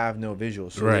you have no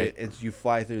visual. So right. It's you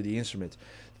fly through the instruments.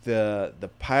 The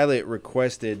pilot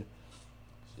requested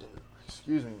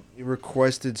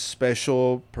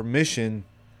special permission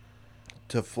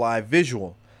to fly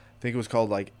visual. I think it was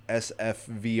called like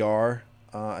SFVR,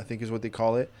 I think is what they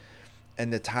call it.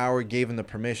 And the tower gave him the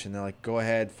permission. They're like, go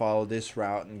ahead, follow this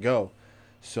route and go.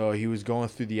 So he was going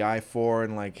through the I-4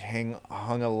 and like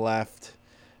hung a left.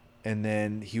 And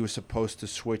then he was supposed to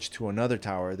switch to another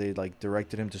tower. They like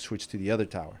directed him to switch to the other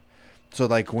tower. So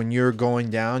like when you're going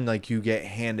down, like you get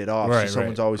handed off. Right, so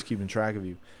someone's always keeping track of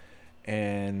you.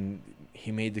 And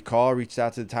he made the call, reached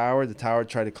out to the tower. The tower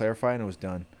tried to clarify, and it was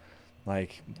done.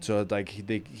 Like so, like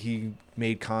he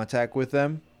made contact with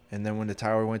them, and then when the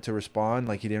tower went to respond,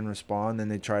 like he didn't respond. Then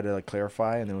they tried to like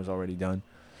clarify, and it was already done.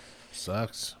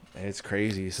 Sucks. It's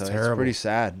crazy. So it's terrible. pretty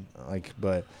sad. Like,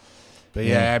 but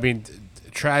yeah, I mean.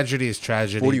 Tragedy is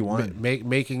tragedy.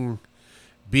 41.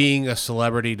 Being a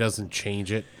celebrity doesn't change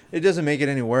it. It doesn't make it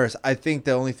any worse. I think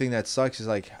the only thing that sucks is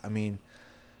like, I mean,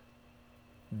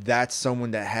 that's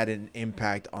someone that had an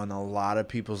impact on a lot of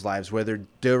people's lives, whether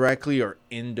directly or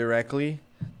indirectly.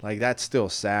 Like that's still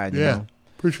sad. You know?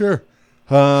 for sure.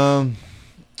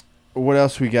 What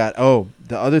else we got? Oh,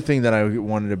 the other thing that I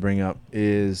wanted to bring up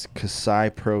is Kasai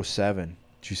Pro 7.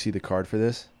 Did you see the card for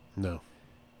this? No.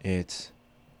 It's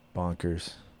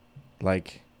bonkers,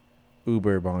 like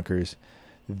uber bonkers.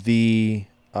 The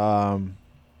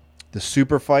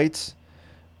super fights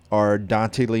are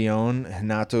Dante Leon,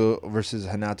 Hanato versus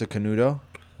Hanato Canuto,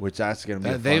 which that's gonna be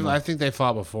a fun one. I think they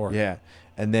fought before. Yeah,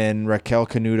 and then Raquel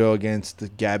Canuto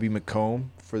against Gabby McComb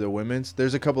for the women's.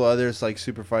 There's a couple others like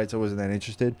super fights. I wasn't that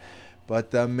interested,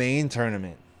 but the main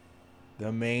tournament,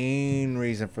 the main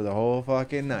reason for the whole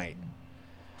fucking night,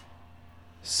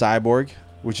 Cyborg,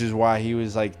 which is why he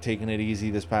was like taking it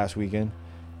easy this past weekend.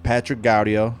 Patrick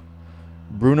Gaudio,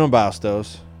 Bruno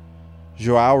Bastos,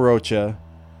 Joao Rocha,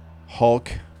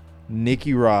 Hulk,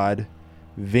 Nicky Rod,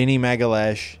 Vinny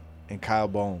Magalesh, and Kyle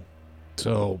Bone.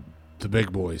 So the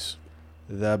big boys.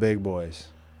 The big boys.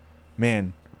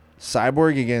 Man,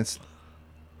 Cyborg against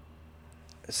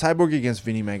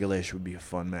Vinny Magalesh would be a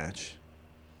fun match.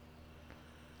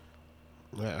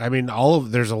 I mean,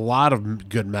 there's a lot of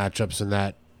good matchups in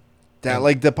that. That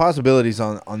like the possibilities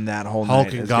on that whole Hulk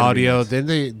night. and Gaudio,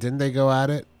 didn't they go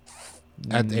at it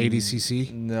at the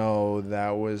ADCC? No, that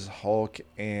was Hulk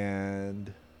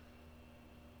and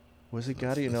was it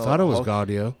Gaudio? No, I thought it was Hulk.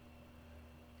 Gaudio.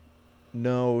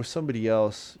 No, it was somebody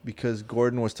else because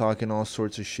Gordon was talking all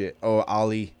sorts of shit. Oh,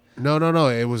 Ali. No,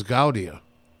 it was Gaudio.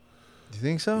 Do you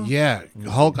think so? Yeah,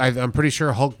 Hulk. I'm pretty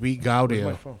sure Hulk beat Where's my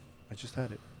Gaudio. phone? I just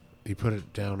had it. He put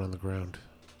it down on the ground.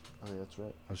 Oh, yeah, that's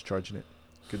right. I was charging it.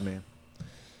 Good man.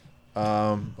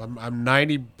 I'm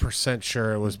 90%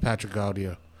 sure it was Patrick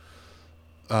Gaudio,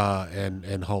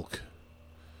 and Hulk.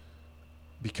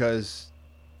 Because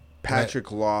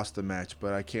Patrick lost the match,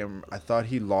 but I can't. I thought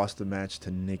he lost the match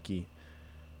to Nikki.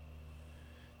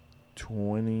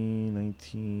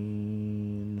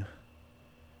 2019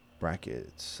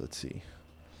 brackets. Let's see.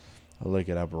 I'll look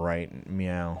it up right.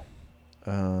 Meow.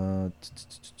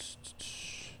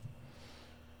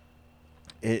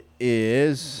 It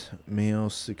is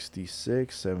male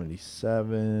 66,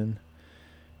 77.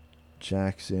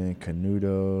 Jackson,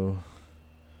 Canuto,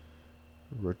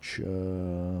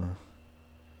 Rocha.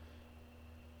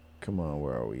 Come on,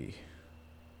 where are we?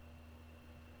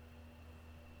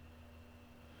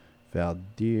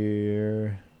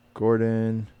 Valdir,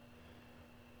 Gordon,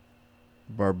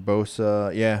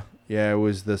 Barbosa. Yeah, it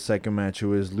was the second match. It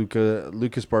was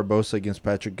Lucas Barbosa against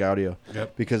Patrick Gaudio.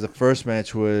 Yep. Because the first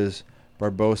match was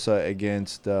Barbosa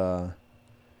against Toponen.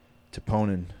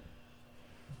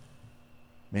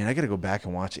 Man, I got to go back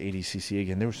and watch ADCC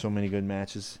again. There were so many good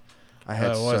matches. I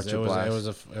had such a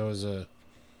blast. It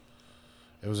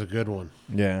was a good one.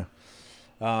 Yeah.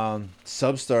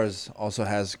 Substars also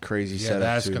has crazy setup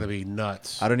that's too. gonna be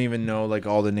nuts. I don't even know like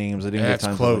all the names. I didn't get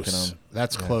time to look at them.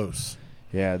 That's close.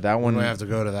 Yeah, that one. We have to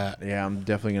go to that. Yeah, I'm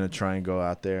definitely gonna try and go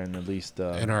out there and at least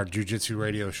in our Jiu-Jitsu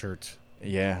radio shirts.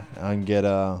 Yeah, I can get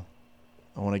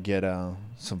want to get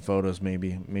some photos,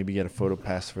 maybe get a photo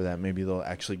pass for that. Maybe they'll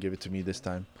actually give it to me this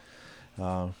time.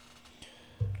 But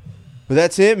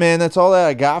that's it, man. That's all that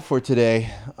I got for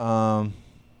today.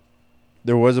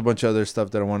 There was a bunch of other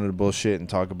stuff that I wanted to bullshit and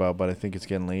talk about, but I think it's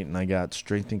getting late, and I got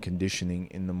strength and conditioning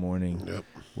in the morning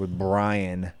with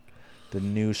Brian, the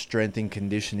new strength and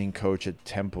conditioning coach at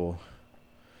Temple.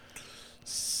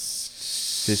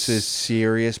 This is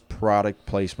serious product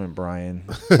placement, Brian.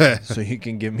 So you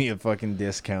can give me a fucking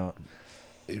discount.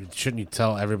 Shouldn't you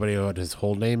tell everybody what his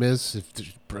whole name is?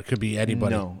 It could be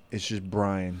anybody. No, it's just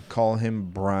Brian. Call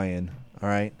him Brian, all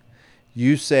right?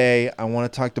 You say, I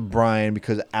want to talk to Brian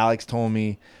because Alex told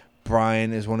me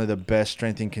Brian is one of the best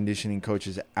strength and conditioning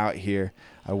coaches out here.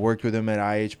 I worked with him at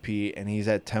IHP, and he's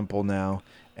at Temple now,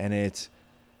 and it's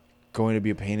going to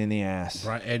be a pain in the ass.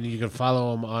 And you can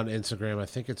follow him on Instagram. I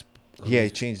think it's... Yeah, he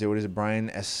changed it. What is it,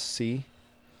 Brian SC?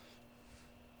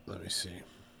 Let me see.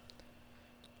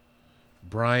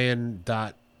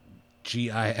 Brian.gif.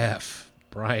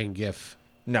 Brian GIF.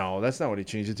 No, that's not what he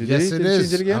changed it to. Yes, Did he it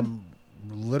is. change it again?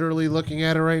 I'm literally looking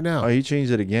at it right now. Oh, he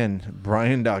changed it again.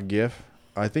 Brian.gif.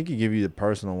 I think he gave you the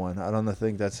personal one. I don't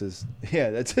think that's his.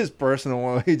 Yeah, that's his personal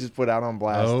one. He just put out on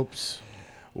blast. Oops.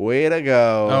 Way to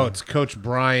go. Oh, it's Coach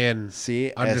Brian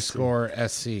C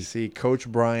 _SC. See, Coach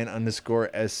Brian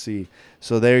 _SC.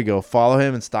 So there you go. Follow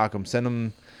him and stalk him. Send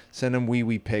him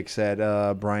wee pics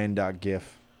at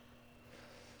Brian.gif.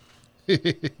 I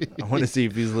want to see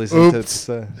if he's listening to this.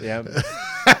 Yeah.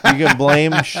 You can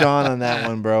blame Sean on that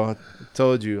one, bro. I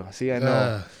told you. See, I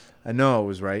know. I know it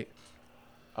was right.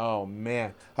 Oh,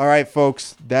 man. All right,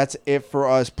 folks. That's it for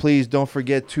us. Please don't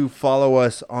forget to follow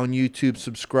us on YouTube.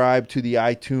 Subscribe to the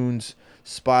iTunes,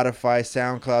 Spotify,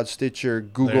 SoundCloud, Stitcher,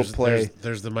 Google Play.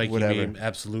 There's the Mikey meme.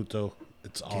 Absoluto.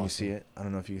 It's awesome. Can you see it? I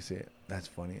don't know if you can see it. That's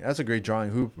funny. That's a great drawing.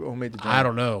 Who made the drawing? I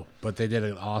don't know, but they did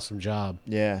an awesome job.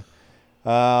 Yeah.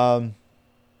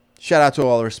 Shout out to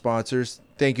all our sponsors.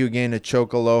 Thank you again to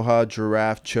Choke Aloha,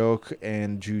 Giraffe Choke,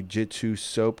 and Jiu-Jitsu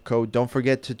Soap Co. Don't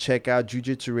forget to check out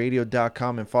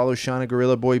jujitsuradio.com and follow Sean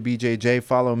Gorilla Boy BJJ.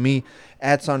 Follow me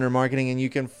at Sonder Marketing, and you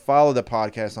can follow the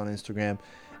podcast on Instagram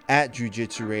at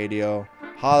Jiu-Jitsu Radio.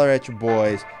 Holler at your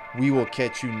boys. We will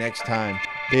catch you next time.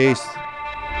 Peace.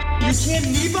 You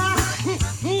kidding me, Bob?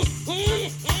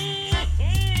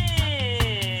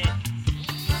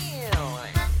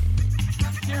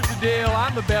 Here's the deal.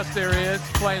 I'm the best there is,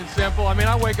 plain and simple. I mean,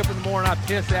 I wake up in the morning, I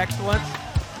piss excellence,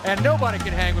 and nobody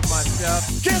can hang with my stuff.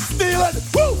 Get stealing,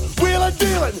 woo, wheeling,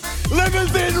 dealing,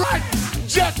 limousine right,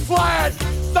 jet flying,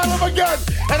 son of a gun,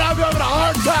 and I'm having a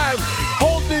hard time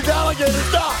holding these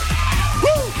alligators down.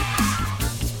 Woo!